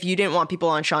that. If you didn't want people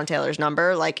on Sean Taylor's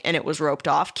number, and it was roped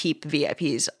off, keep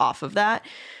VIPs off of that.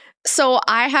 So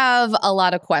I have a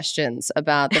lot of questions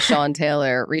about the Sean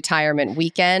Taylor retirement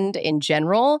weekend in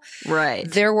general. Right.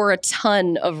 There were a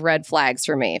ton of red flags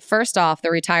for me. First off,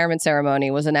 the retirement ceremony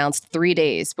was announced 3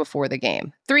 days before the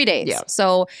game. 3 days. Yeah.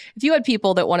 So if you had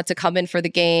people that wanted to come in for the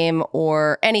game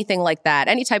or anything like that,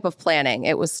 any type of planning,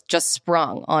 it was just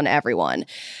sprung on everyone.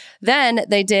 Then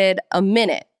they did a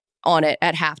minute on it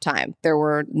at halftime. There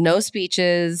were no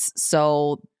speeches,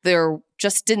 so there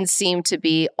just didn't seem to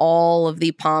be all of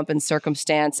the pomp and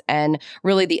circumstance and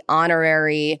really the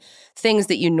honorary things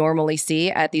that you normally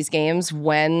see at these games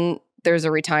when there's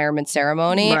a retirement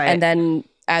ceremony. Right. And then,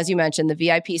 as you mentioned, the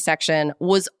VIP section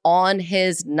was on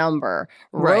his number,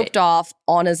 roped off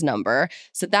on his number.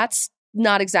 So that's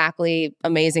not exactly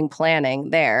amazing planning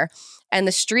there. And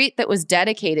the street that was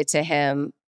dedicated to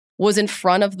him was in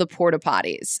front of the porta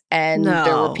potties, and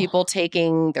there were people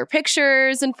taking their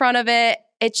pictures in front of it.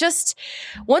 It just,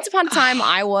 once upon a time,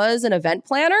 I was an event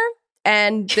planner,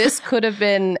 and this could have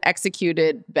been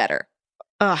executed better.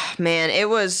 Oh, man,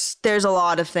 there's a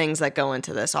lot of things that go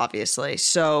into this, obviously.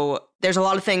 So there's a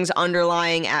lot of things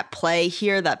underlying at play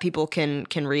here that people can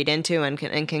read into and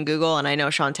can Google. And I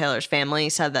know Sean Taylor's family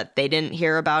said that they didn't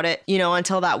hear about it,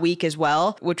 until that week as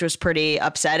well, which was pretty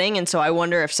upsetting. And so I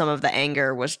wonder if some of the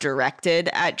anger was directed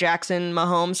at Jackson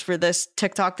Mahomes for this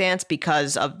TikTok dance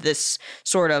because of this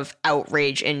sort of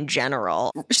outrage in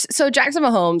general. So Jackson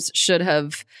Mahomes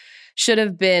should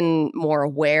have been more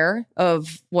aware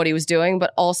of what he was doing,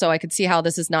 but also I could see how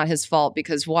this is not his fault,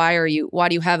 because why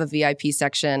do you have a VIP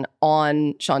section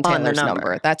on Sean Taylor's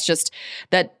number? That's just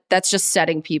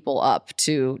setting people up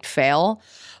to fail.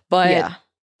 But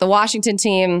the Washington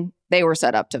team, they were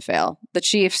set up to fail. The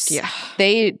Chiefs,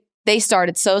 they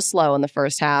started so slow in the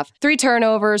first half. 3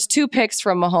 turnovers, 2 picks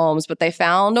from Mahomes, but they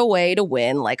found a way to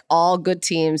win like all good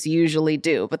teams usually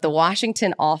do. But the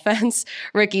Washington offense,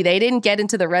 Ricky, they didn't get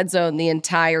into the red zone the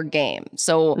entire game.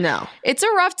 So it's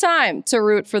a rough time to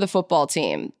root for the football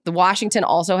team. The Washington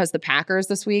also has the Packers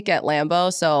this week at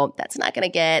Lambeau, so that's not going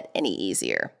to get any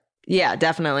easier. Yeah,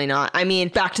 definitely not. I mean,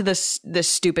 back to this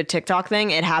stupid TikTok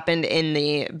thing. It happened in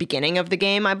the beginning of the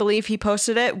game, I believe he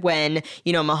posted it, when,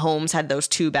 Mahomes had those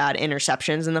 2 bad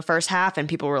interceptions in the first half, and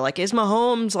people were like, is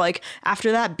Mahomes,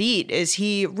 after that beat, is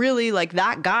he really,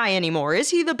 that guy anymore?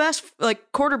 Is he the best,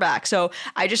 quarterback? So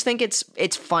I just think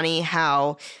it's funny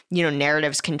how,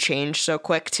 narratives can change so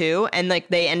quick, too. And,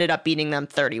 they ended up beating them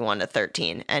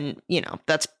 31-13. And,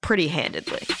 that's pretty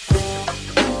handedly.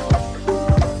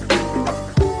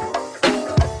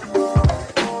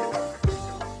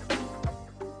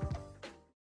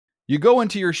 You go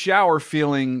into your shower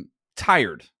feeling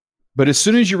tired, but as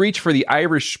soon as you reach for the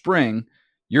Irish Spring,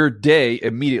 your day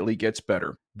immediately gets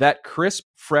better. That crisp,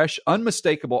 fresh,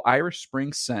 unmistakable Irish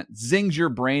Spring scent zings your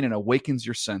brain and awakens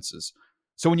your senses.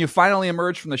 So when you finally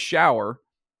emerge from the shower,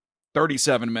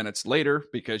 37 minutes later,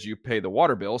 because you pay the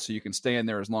water bill so you can stay in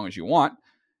there as long as you want,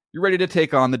 you're ready to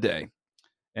take on the day.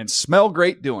 And smell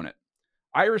great doing it.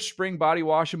 Irish Spring Body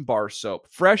Wash and Bar Soap.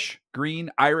 Fresh, green,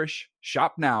 Irish.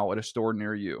 Shop now at a store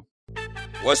near you.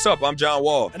 What's up? I'm John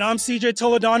Wall. And I'm CJ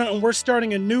Toledano, and we're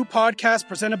starting a new podcast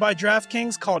presented by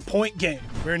DraftKings called Point Game.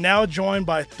 We're now joined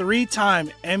by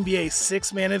 3-time NBA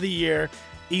Sixth Man of the Year,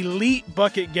 elite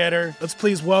bucket getter. Let's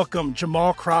please welcome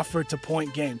Jamal Crawford to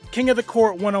Point Game. King of the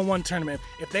Court one-on-one tournament.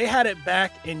 If they had it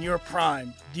back in your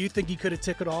prime, do you think you could have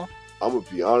took it all? I'm going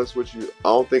to be honest with you. I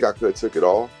don't think I could have took it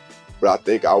all, but I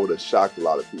think I would have shocked a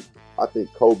lot of people. I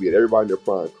think Kobe and everybody in their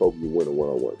prime, Kobe would win a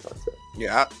one-on-one contest.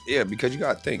 Yeah, because you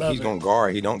got to think, he's going to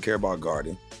guard. He don't care about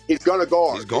guarding. He's going to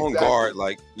guard. He's going to guard.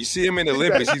 You see him in the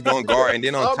Olympics, he's going to guard. And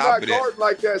then on top of that. I'm not guarding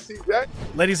like that, CJ.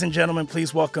 Ladies and gentlemen,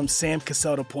 please welcome Sam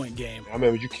Cassell to Point Game. I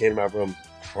remember you came to my room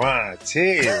crying,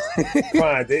 tears,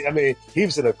 crying. I mean, he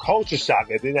was in a culture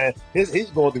shock. And then he's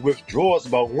going through withdrawals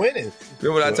about winning.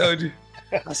 Remember what I told you?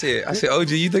 I said,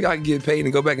 OG, you think I can get paid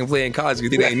and go back and play in college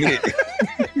because it ain't it?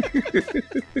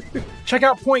 Check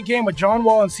out Point Game with John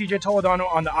Wall and CJ Toledano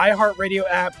on the iHeartRadio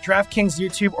app, DraftKings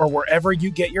YouTube, or wherever you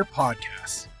get your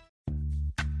podcasts.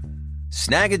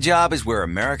 Snag a Job is where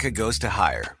America goes to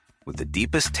hire, with the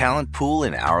deepest talent pool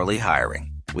in hourly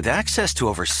hiring. With access to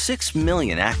over 6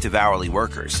 million active hourly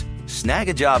workers, Snag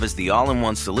a Job is the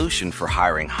all-in-one solution for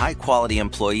hiring high-quality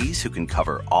employees who can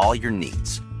cover all your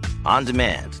needs. On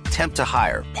demand, temp to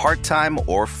hire, part-time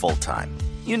or full-time.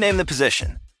 You name the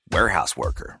position. Warehouse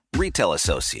worker, retail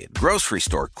associate, grocery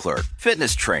store clerk,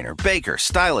 fitness trainer, baker,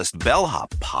 stylist, bellhop,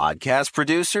 podcast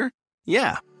producer.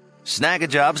 Yeah, Snag a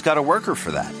Job's got a worker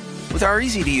for that. With our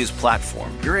easy-to-use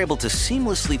platform, you're able to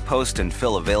seamlessly post and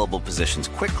fill available positions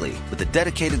quickly with a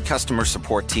dedicated customer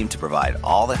support team to provide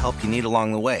all the help you need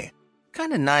along the way.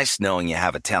 Kind of nice knowing you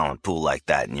have a talent pool like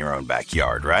that in your own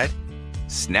backyard, right?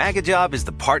 Snagajob is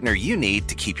the partner you need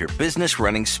to keep your business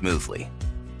running smoothly.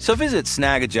 So visit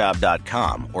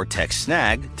snagajob.com or text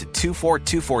snag to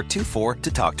 242424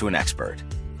 to talk to an expert.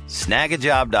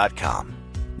 Snagajob.com,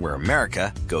 where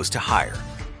America goes to hire.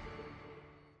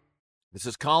 This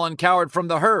is Colin Cowherd from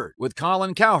The Herd with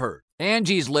Colin Cowherd.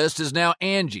 Angie's List is now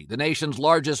Angie, the nation's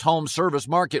largest home service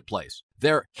marketplace.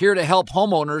 They're here to help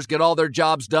homeowners get all their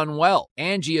jobs done well.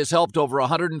 Angie has helped over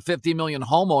 150 million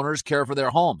homeowners care for their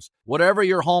homes. Whatever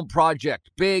your home project,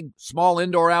 big, small,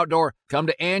 indoor, outdoor, come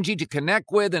to Angie to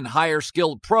connect with and hire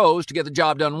skilled pros to get the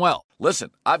job done well. Listen,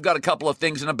 I've got a couple of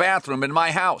things in a bathroom in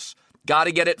my house. Got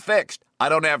to get it fixed. I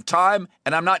don't have time,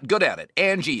 and I'm not good at it.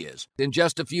 Angie is. In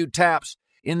just a few taps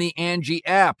in the Angie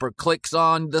app or clicks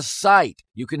on the site,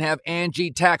 you can have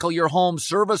Angie tackle your home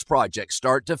service project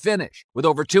start to finish. With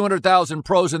over 200,000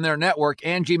 pros in their network,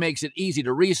 Angie makes it easy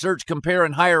to research, compare,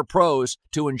 and hire pros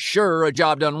to ensure a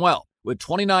job done well. With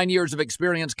 29 years of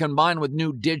experience combined with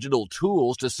new digital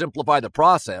tools to simplify the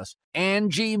process,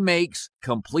 Angie makes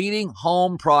completing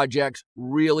home projects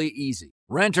really easy.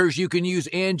 Renters, you can use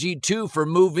Angie too for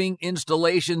moving,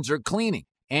 installations, or cleaning.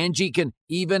 Angie can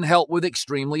even help with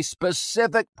extremely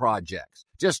specific projects.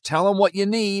 Just tell them what you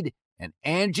need, and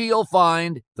Angie will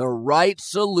find the right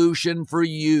solution for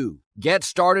you. Get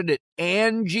started at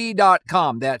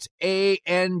Angie.com. That's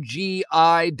ANGI.com,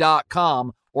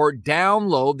 or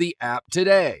download the app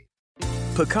today.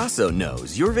 Pacaso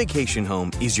knows your vacation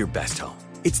home is your best home.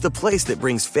 It's the place that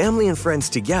brings family and friends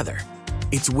together.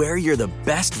 It's where you're the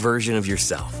best version of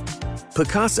yourself.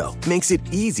 Pacaso makes it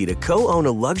easy to co-own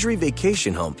a luxury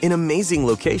vacation home in amazing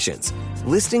locations.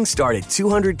 Listings start at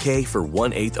 $200K for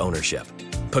 1/8 ownership.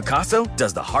 Pacaso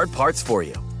does the hard parts for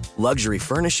you. Luxury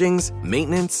furnishings,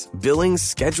 maintenance, billings,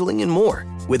 scheduling, and more.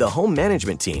 With a home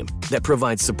management team that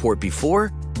provides support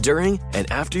before, during, and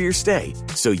after your stay,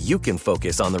 so you can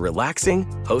focus on the relaxing,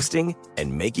 hosting,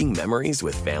 and making memories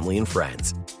with family and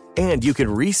friends. And you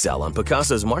can resell on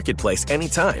Pacaso's marketplace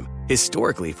anytime,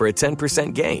 historically for a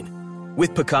 10% gain.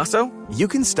 With Pacaso, you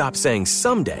can stop saying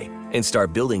someday and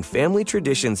start building family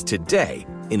traditions today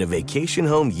in a vacation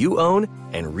home you own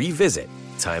and revisit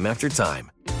time after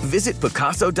time. Visit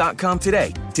Pacaso.com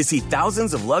today to see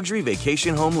thousands of luxury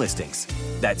vacation home listings.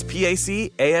 That's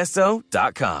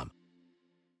PACASO.com.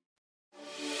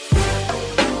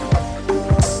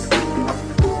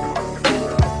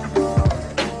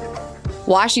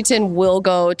 Washington will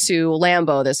go to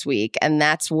Lambeau this week, and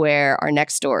that's where our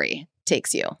next story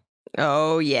takes you.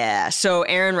 Oh, yeah. So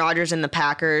Aaron Rodgers and the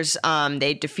Packers,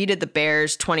 they defeated the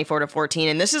Bears 24-14.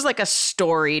 And this is like a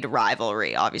storied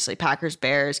rivalry. Obviously,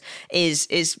 Packers-Bears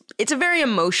it's a very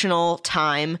emotional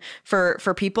time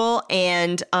for people.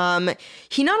 And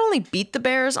he not only beat the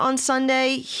Bears on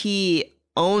Sunday, he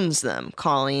owns them,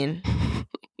 Colleen.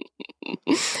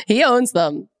 He owns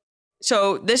them.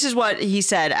 So this is what he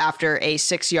said after a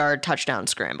 6-yard touchdown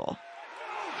scramble.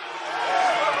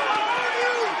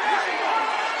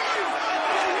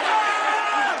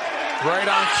 Right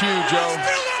on cue, Joe.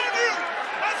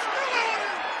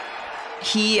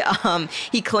 He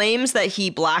claims that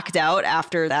he blacked out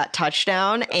after that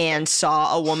touchdown and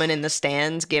saw a woman in the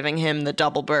stands giving him the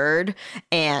double bird,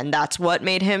 and that's what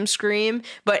made him scream.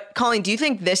 But Colleen, do you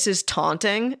think this is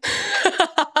taunting?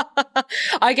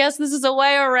 I guess this is a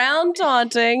way around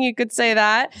taunting. You could say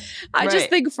that. I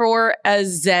just think for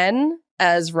as zen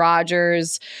as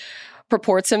Rodgers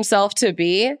purports himself to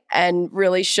be and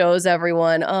really shows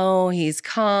everyone, oh, he's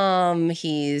calm,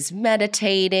 he's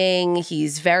meditating,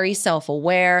 he's very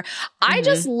self-aware. I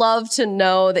just love to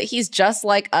know that he's just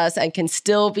like us and can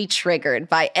still be triggered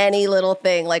by any little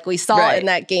thing like we saw in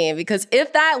that game. Because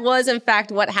if that was in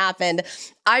fact what happened,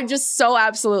 I'm just so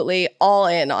absolutely all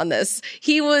in on this.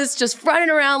 He was just running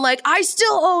around like, I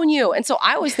still own you. And so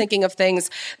I was thinking of things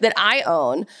that I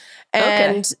own.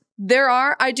 And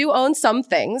I do own some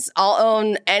things. I'll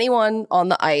own anyone on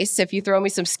the ice. If you throw me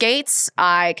some skates,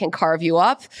 I can carve you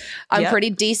up. I'm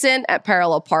pretty decent at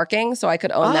parallel parking, so I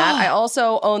could own that. I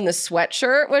also own the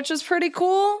sweatshirt, which is pretty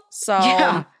cool. So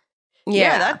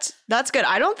yeah, that's good.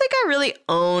 I don't think I really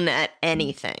own at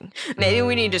anything. Maybe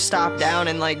we need to stop down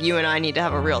and like you and I need to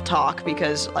have a real talk,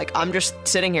 because like I'm just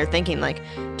sitting here thinking like,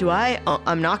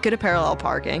 I'm not good at parallel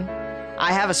parking.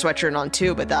 I have a sweatshirt on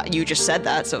too, but that you just said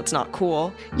that, so it's not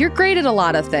cool. You're great at a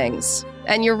lot of things,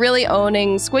 and you're really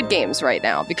owning Squid Games right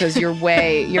now because you're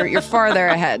farther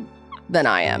ahead than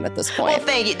I am at this point. Well,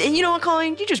 thank you. And you know what,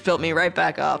 Colleen? You just built me right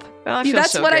back up. I feel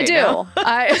That's so what I great do.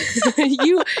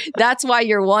 now. That's why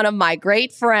you're one of my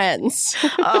great friends.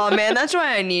 Oh man, that's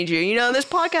why I need you. You know, this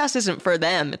podcast isn't for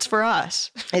them; it's for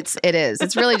us. It is.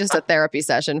 It's really just a therapy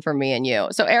session for me and you.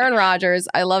 So Aaron Rodgers,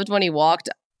 I loved when he walked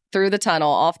through the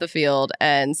tunnel off the field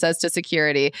and says to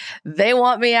security, "They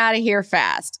want me out of here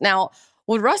fast." Now,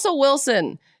 would Russell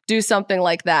Wilson do something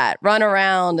like that? Run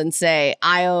around and say,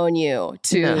 "I own you"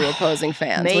 to opposing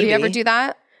fans? Maybe. Would he ever do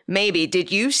that? Maybe.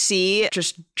 Did you see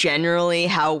just generally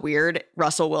how weird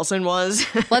Russell Wilson was?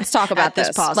 Let's talk about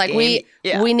this. Like we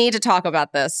need to talk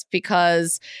about this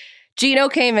because Geno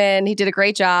came in. He did a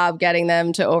great job getting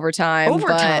them to overtime.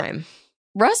 But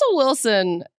Russell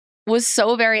Wilson was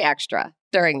so very extra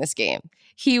during this game.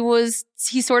 He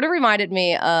sort of reminded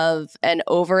me of an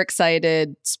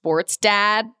overexcited sports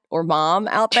dad or mom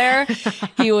out there.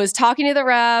 He was talking to the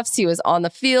refs. He was on the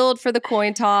field for the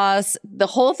coin toss. The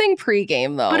whole thing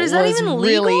pregame, though. But is that even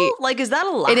legal? Like, is that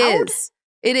allowed? It is.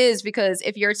 It is, because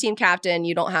if you're a team captain,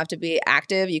 you don't have to be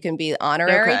active. You can be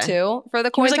honorary too for the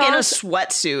coin toss. He was like in a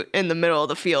sweatsuit in the middle of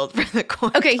the field for the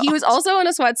coin toss. He was also in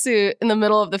a sweatsuit in the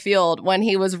middle of the field when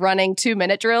he was running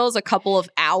 2-minute drills a couple of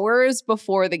hours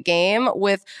before the game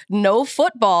with no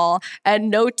football and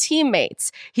no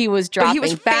teammates. He was dropping back.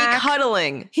 He was fake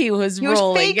huddling. He was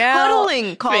rolling fake out.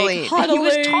 Huddling, Colleen. He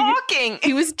was talking.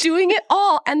 He was doing it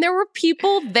all. And there were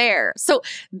people there. So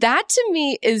that to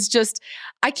me is just,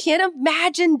 I can't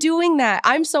imagine doing that.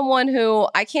 I'm someone who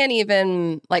I can't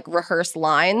even like rehearse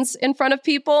lines in front of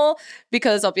people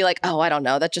because I'll be like, oh, I don't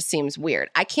know. That just seems weird.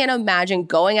 I can't imagine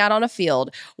going out on a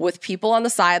field with people on the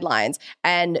sidelines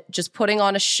and just putting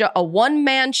on a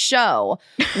one-man show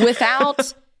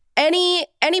without any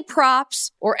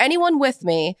props or anyone with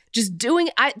me, just doing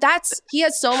he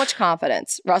has so much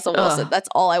confidence, Russell Wilson. That's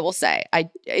all I will say. And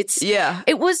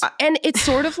it's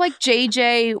sort of like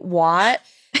JJ Watt,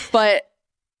 but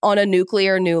on a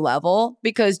nuclear new level,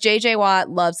 because JJ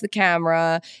Watt loves the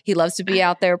camera. He loves to be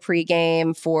out there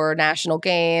pregame for national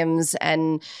games.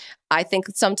 And I think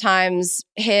sometimes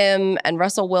him and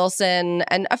Russell Wilson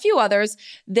and a few others,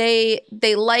 they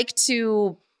like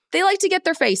to get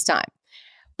their face time.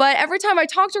 But every time I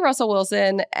talk to Russell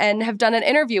Wilson and have done an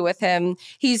interview with him,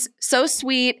 he's so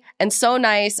sweet and so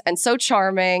nice and so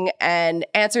charming and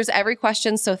answers every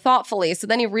question so thoughtfully. So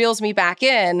then he reels me back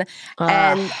in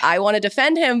and I want to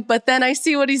defend him. But then I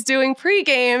see what he's doing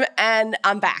pregame and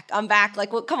I'm back.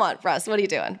 Like, well, come on, Russ, what are you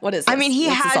doing? What is this? I mean, he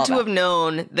What's had to have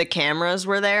known the cameras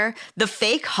were there. The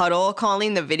fake huddle,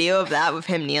 Colleen, the video of that with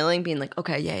him kneeling, being like,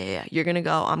 okay, yeah, you're going to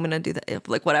go. I'm going to do that.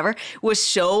 Like, whatever, was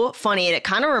so funny. And it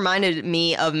kind of reminded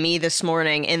me of me this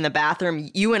morning in the bathroom.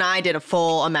 You and I did a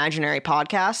full imaginary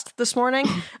podcast this morning.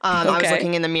 I was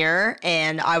looking in the mirror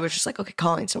and I was just like, okay,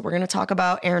 Colleen, so we're going to talk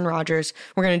about Aaron Rodgers.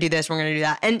 We're going to do this. We're going to do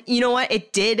that. And you know what?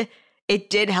 It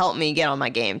did help me get on my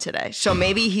game today. So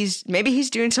maybe he's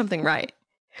doing something right.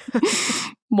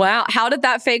 Wow. How did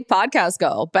that fake podcast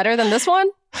go? Better than this one?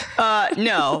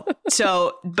 No.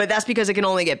 So, but that's because it can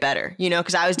only get better,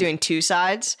 because I was doing two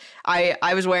sides.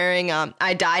 I was wearing,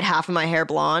 I dyed half of my hair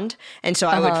blonde. And so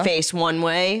I would face one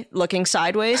way looking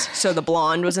sideways. So the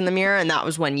blonde was in the mirror and that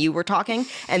was when you were talking.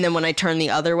 And then when I turned the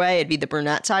other way, it'd be the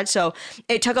brunette side. So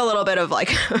it took a little bit of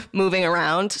like moving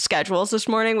around schedules this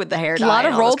morning with the hair dye. A lot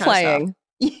of role playing.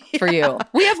 For you.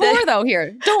 We have more though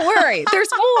here. Don't worry. There's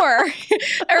more.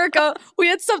 Erica, we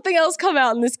had something else come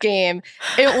out in this game.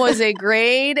 It was a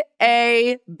grade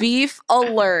A beef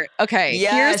alert. Okay,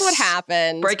 Here's what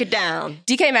happened. Break it down.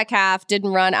 DK Metcalf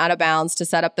didn't run out of bounds to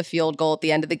set up the field goal at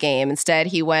the end of the game. Instead,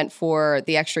 he went for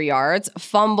the extra yards,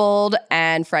 fumbled,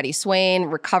 and Freddie Swain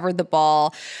recovered the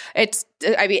ball.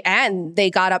 And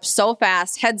they got up so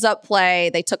fast, heads up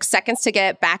play. They took seconds to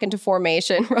get back into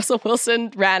formation. Russell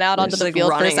Wilson ran out onto the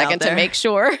field for a second to make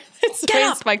sure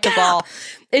Swain spiked the ball.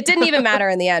 It didn't even matter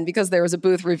in the end because there was a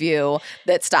booth review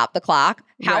that stopped the clock.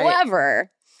 Right.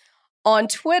 However, on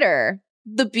Twitter,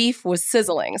 the beef was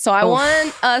sizzling. So I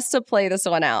want us to play this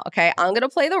one out, okay? I'm going to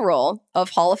play the role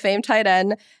of Hall of Fame tight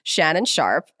end Shannon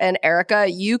Sharpe. And Erica,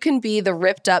 you can be the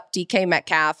ripped up DK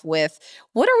Metcalf with,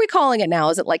 what are we calling it now?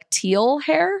 Is it like teal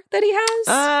hair that he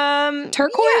has?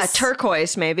 Turquoise? Yeah,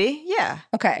 turquoise maybe. Yeah.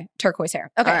 Okay, turquoise hair.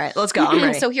 Okay. All right, let's go. I'm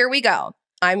ready. So here we go.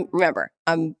 I'm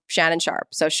Shannon Sharpe.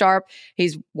 So Sharpe,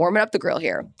 he's warming up the grill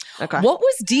here. Okay. What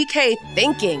was DK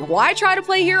thinking? Why try to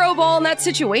play hero ball in that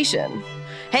situation?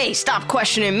 Hey, stop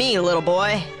questioning me, little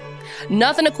boy.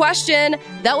 Nothing to question.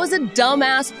 That was a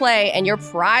dumbass play, and your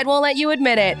pride won't let you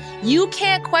admit it. You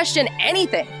can't question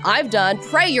anything I've done.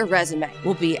 Pray your resume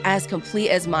will be as complete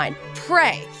as mine.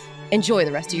 Pray. Enjoy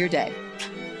the rest of your day.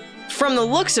 From the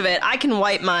looks of it, I can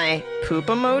wipe my poop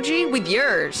emoji with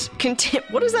yours.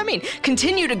 What does that mean?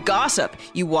 Continue to gossip,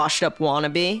 you washed up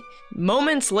wannabe.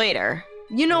 Moments later,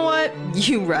 you know what?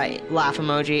 You right, laugh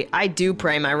emoji. I do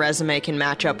pray my resume can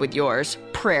match up with yours.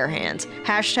 Prayer hands.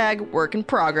 # work in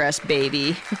progress,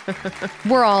 baby.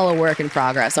 We're all a work in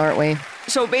progress, aren't we?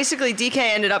 So basically, DK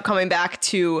ended up coming back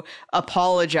to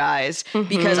apologize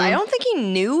because I don't think he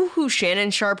knew who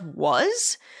Shannon Sharpe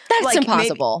was. That's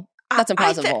impossible. That's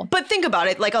impossible. But think about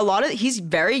it. Like he's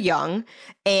very young,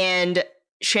 and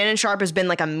Shannon Sharpe has been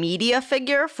like a media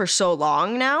figure for so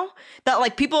long now that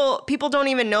like people don't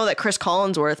even know that Chris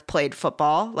Collinsworth played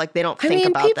football. Like they don't think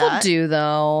about that. People do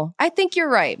though. I think you're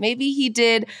right. Maybe he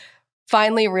did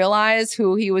finally realize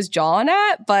who he was jawing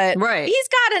at, but he's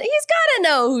gotta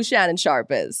know who Shannon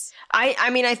Sharpe is. I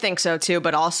mean, I think so too,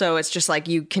 but also it's just like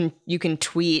you can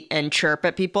tweet and chirp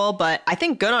at people, but I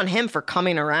think good on him for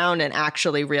coming around and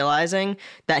actually realizing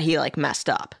that he like messed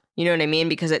up. You know what I mean?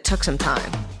 Because it took some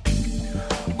time.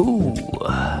 Ooh,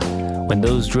 when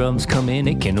those drums come in,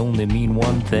 it can only mean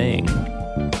one thing.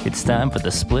 It's time for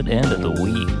the split end of the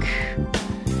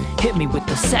week. Hit me with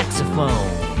the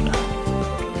saxophone.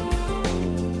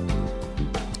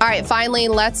 All right, finally,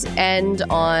 let's end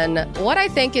on what I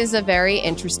think is a very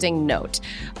interesting note,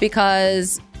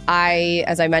 because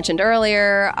as I mentioned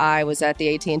earlier, I was at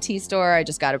the AT&T store. I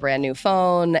just got a brand new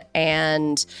phone.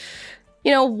 And,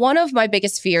 you know, one of my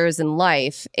biggest fears in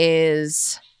life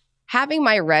is having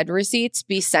my red receipts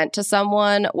be sent to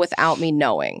someone without me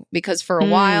knowing, because for a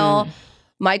while,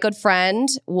 my good friend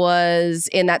was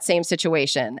in that same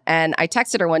situation. And I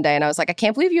texted her one day and I was like, I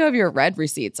can't believe you have your red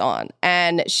receipts on.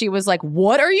 And she was like,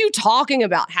 what are you talking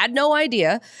about? Had no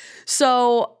idea.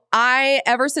 So I,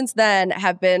 ever since then,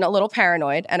 have been a little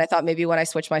paranoid. And I thought maybe when I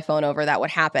switched my phone over, that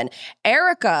would happen.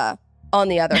 Erica, on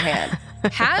the other hand,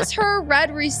 has her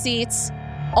red receipts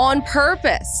on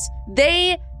purpose.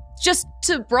 They just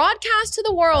to broadcast to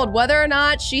the world whether or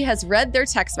not she has read their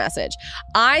text message.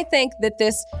 I think that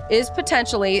this is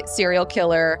potentially serial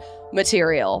killer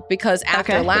material, because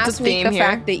after last week, the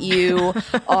fact that you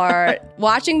are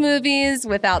watching movies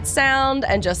without sound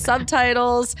and just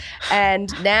subtitles,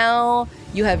 and now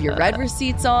you have your red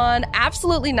receipts on.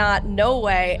 Absolutely not. No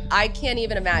way. I can't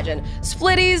even imagine.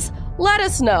 Splitties, let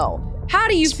us know. How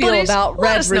do you feel about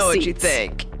red receipts? Let us know what you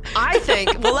think. I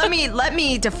think, well, let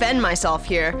me defend myself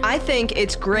here. I think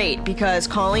it's great because,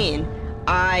 Colleen,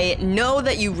 I know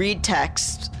that you read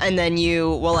text and then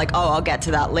you will like, oh, I'll get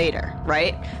to that later,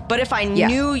 right? But if I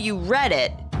knew you read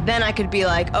it, then I could be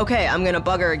like, okay, I'm going to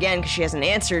bug her again because she hasn't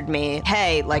answered me.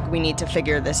 Hey, like, we need to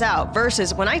figure this out.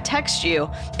 Versus when I text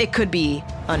you, it could be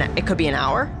an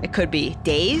hour. It could be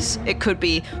days. It could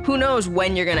be who knows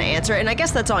when you're going to answer it. And I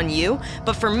guess that's on you.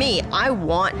 But for me, I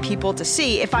want people to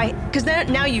see because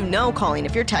then now you know, Colleen,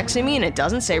 if you're texting me and it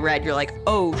doesn't say read, you're like,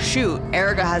 oh, shoot,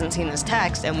 Erica hasn't seen this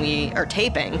text and we are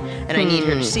taping and I need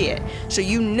her to see it. So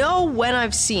you know when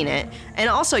I've seen it. And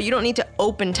also, you don't need to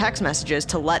open text messages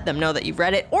to let them know that you've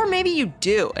read it. Or maybe you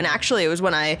do. And actually, it was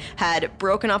when I had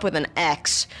broken up with an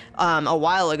ex a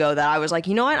while ago that I was like,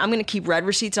 you know what? I'm going to keep red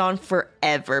receipts on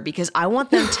forever because I want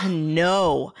them to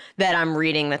know that I'm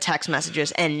reading the text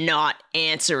messages and not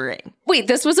answering. Wait,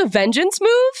 this was a vengeance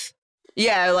move?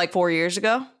 Yeah, like 4 years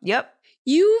ago. Yep.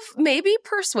 You've maybe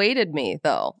persuaded me,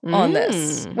 though, on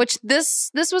this, which this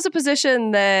was a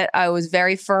position that I was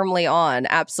very firmly on.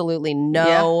 Absolutely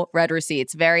no red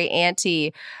receipts, very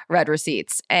anti-red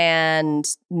receipts. And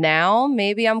now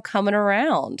maybe I'm coming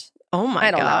around. Oh my gosh.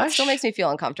 I don't know. It still makes me feel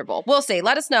uncomfortable. We'll see.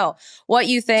 Let us know what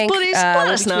you think. Please let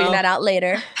us know. We'll be tweeting that out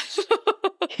later.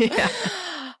 Yeah.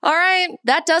 All right,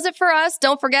 that does it for us.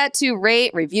 Don't forget to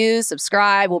rate, review,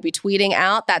 subscribe. We'll be tweeting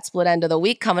out that split end of the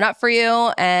week coming up for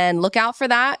you, and look out for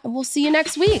that. And we'll see you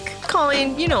next week.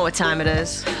 Colleen, you know what time it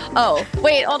is. Oh,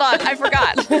 wait, hold on. I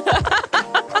forgot.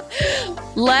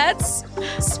 Let's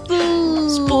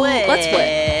split. Let's split.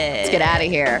 Let's get out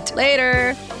of here.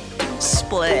 Later.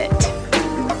 Split.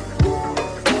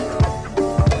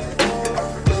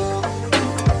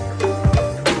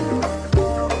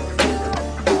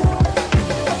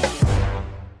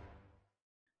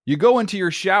 You go into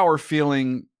your shower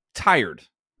feeling tired,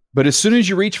 but as soon as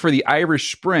you reach for the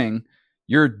Irish Spring,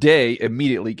 your day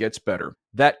immediately gets better.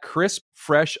 That crisp,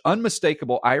 fresh,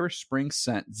 unmistakable Irish Spring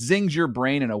scent zings your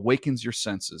brain and awakens your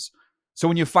senses. So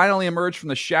when you finally emerge from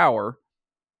the shower,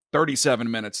 37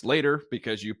 minutes later,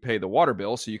 because you pay the water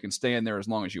bill so you can stay in there as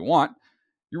long as you want,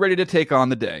 you're ready to take on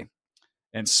the day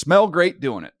and smell great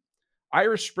doing it.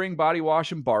 Irish Spring Body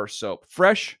Wash and Bar Soap.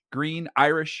 Fresh, green,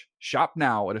 Irish. Shop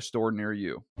now at a store near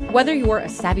you. Whether you're a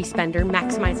savvy spender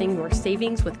maximizing your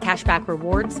savings with cashback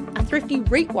rewards, a thrifty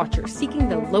rate watcher seeking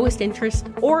the lowest interest,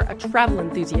 or a travel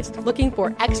enthusiast looking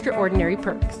for extraordinary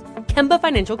perks, Kemba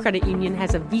Financial Credit Union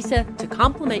has a visa to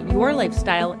complement your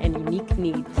lifestyle and unique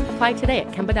needs. Apply today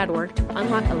at Kemba.org to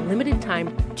unlock a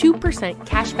limited-time 2%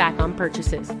 cash back on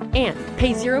purchases and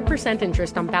pay 0%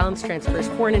 interest on balance transfers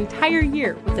for an entire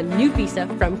year with a new visa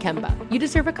from Kemba. You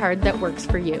deserve a card that works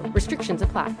for you. Restrictions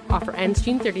apply. Offer ends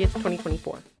June 30th,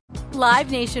 2024. Live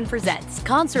Nation presents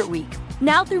Concert Week.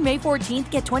 Now through May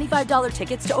 14th, get $25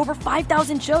 tickets to over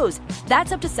 5,000 shows.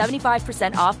 That's up to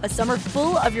 75% off a summer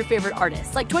full of your favorite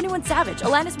artists like 21 Savage,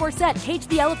 Alanis Morissette, Cage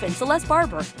the Elephant, Celeste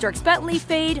Barber, Dierks Bentley,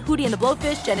 Fade, Hootie and the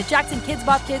Blowfish, Janet Jackson, Kids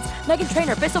Bop Kids, Meghan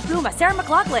Trainor, Peso Pluma, Sarah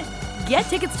McLachlan. Get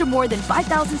tickets to more than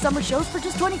 5,000 summer shows for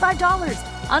just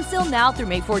 $25. On sale now through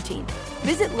May 14th.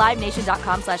 Visit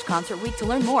LiveNation.com/Concert Week to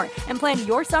learn more and plan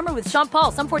your summer with Sean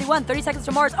Paul, Sum 41, 30 Seconds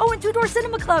to Mars, and Two Door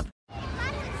Cinema Club.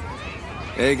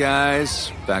 Hey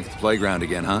guys, back at the playground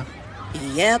again, huh?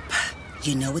 Yep.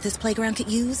 You know what this playground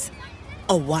could use?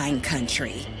 A wine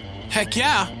country. Heck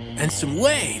yeah, and some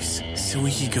waves so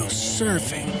we could go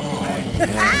surfing. Oh,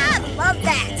 yeah. Love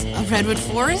that. A redwood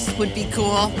forest would be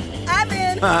cool. I'm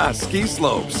in. Ski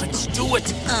slopes. Let's do it.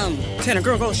 Can a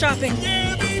girl go shopping?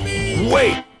 Yeah, baby.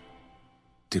 Wait.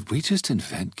 Did we just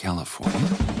invent California?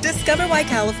 Discover why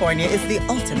California is the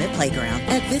ultimate playground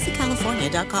at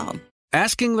visitcalifornia.com.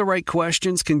 Asking the right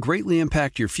questions can greatly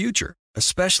impact your future,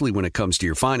 especially when it comes to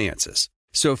your finances.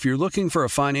 So if you're looking for a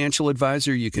financial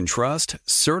advisor you can trust,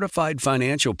 certified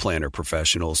financial planner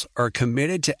professionals are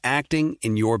committed to acting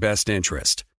in your best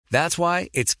interest. That's why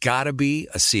it's got to be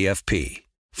a CFP.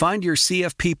 Find your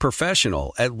CFP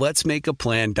professional at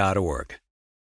letsmakeaplan.org.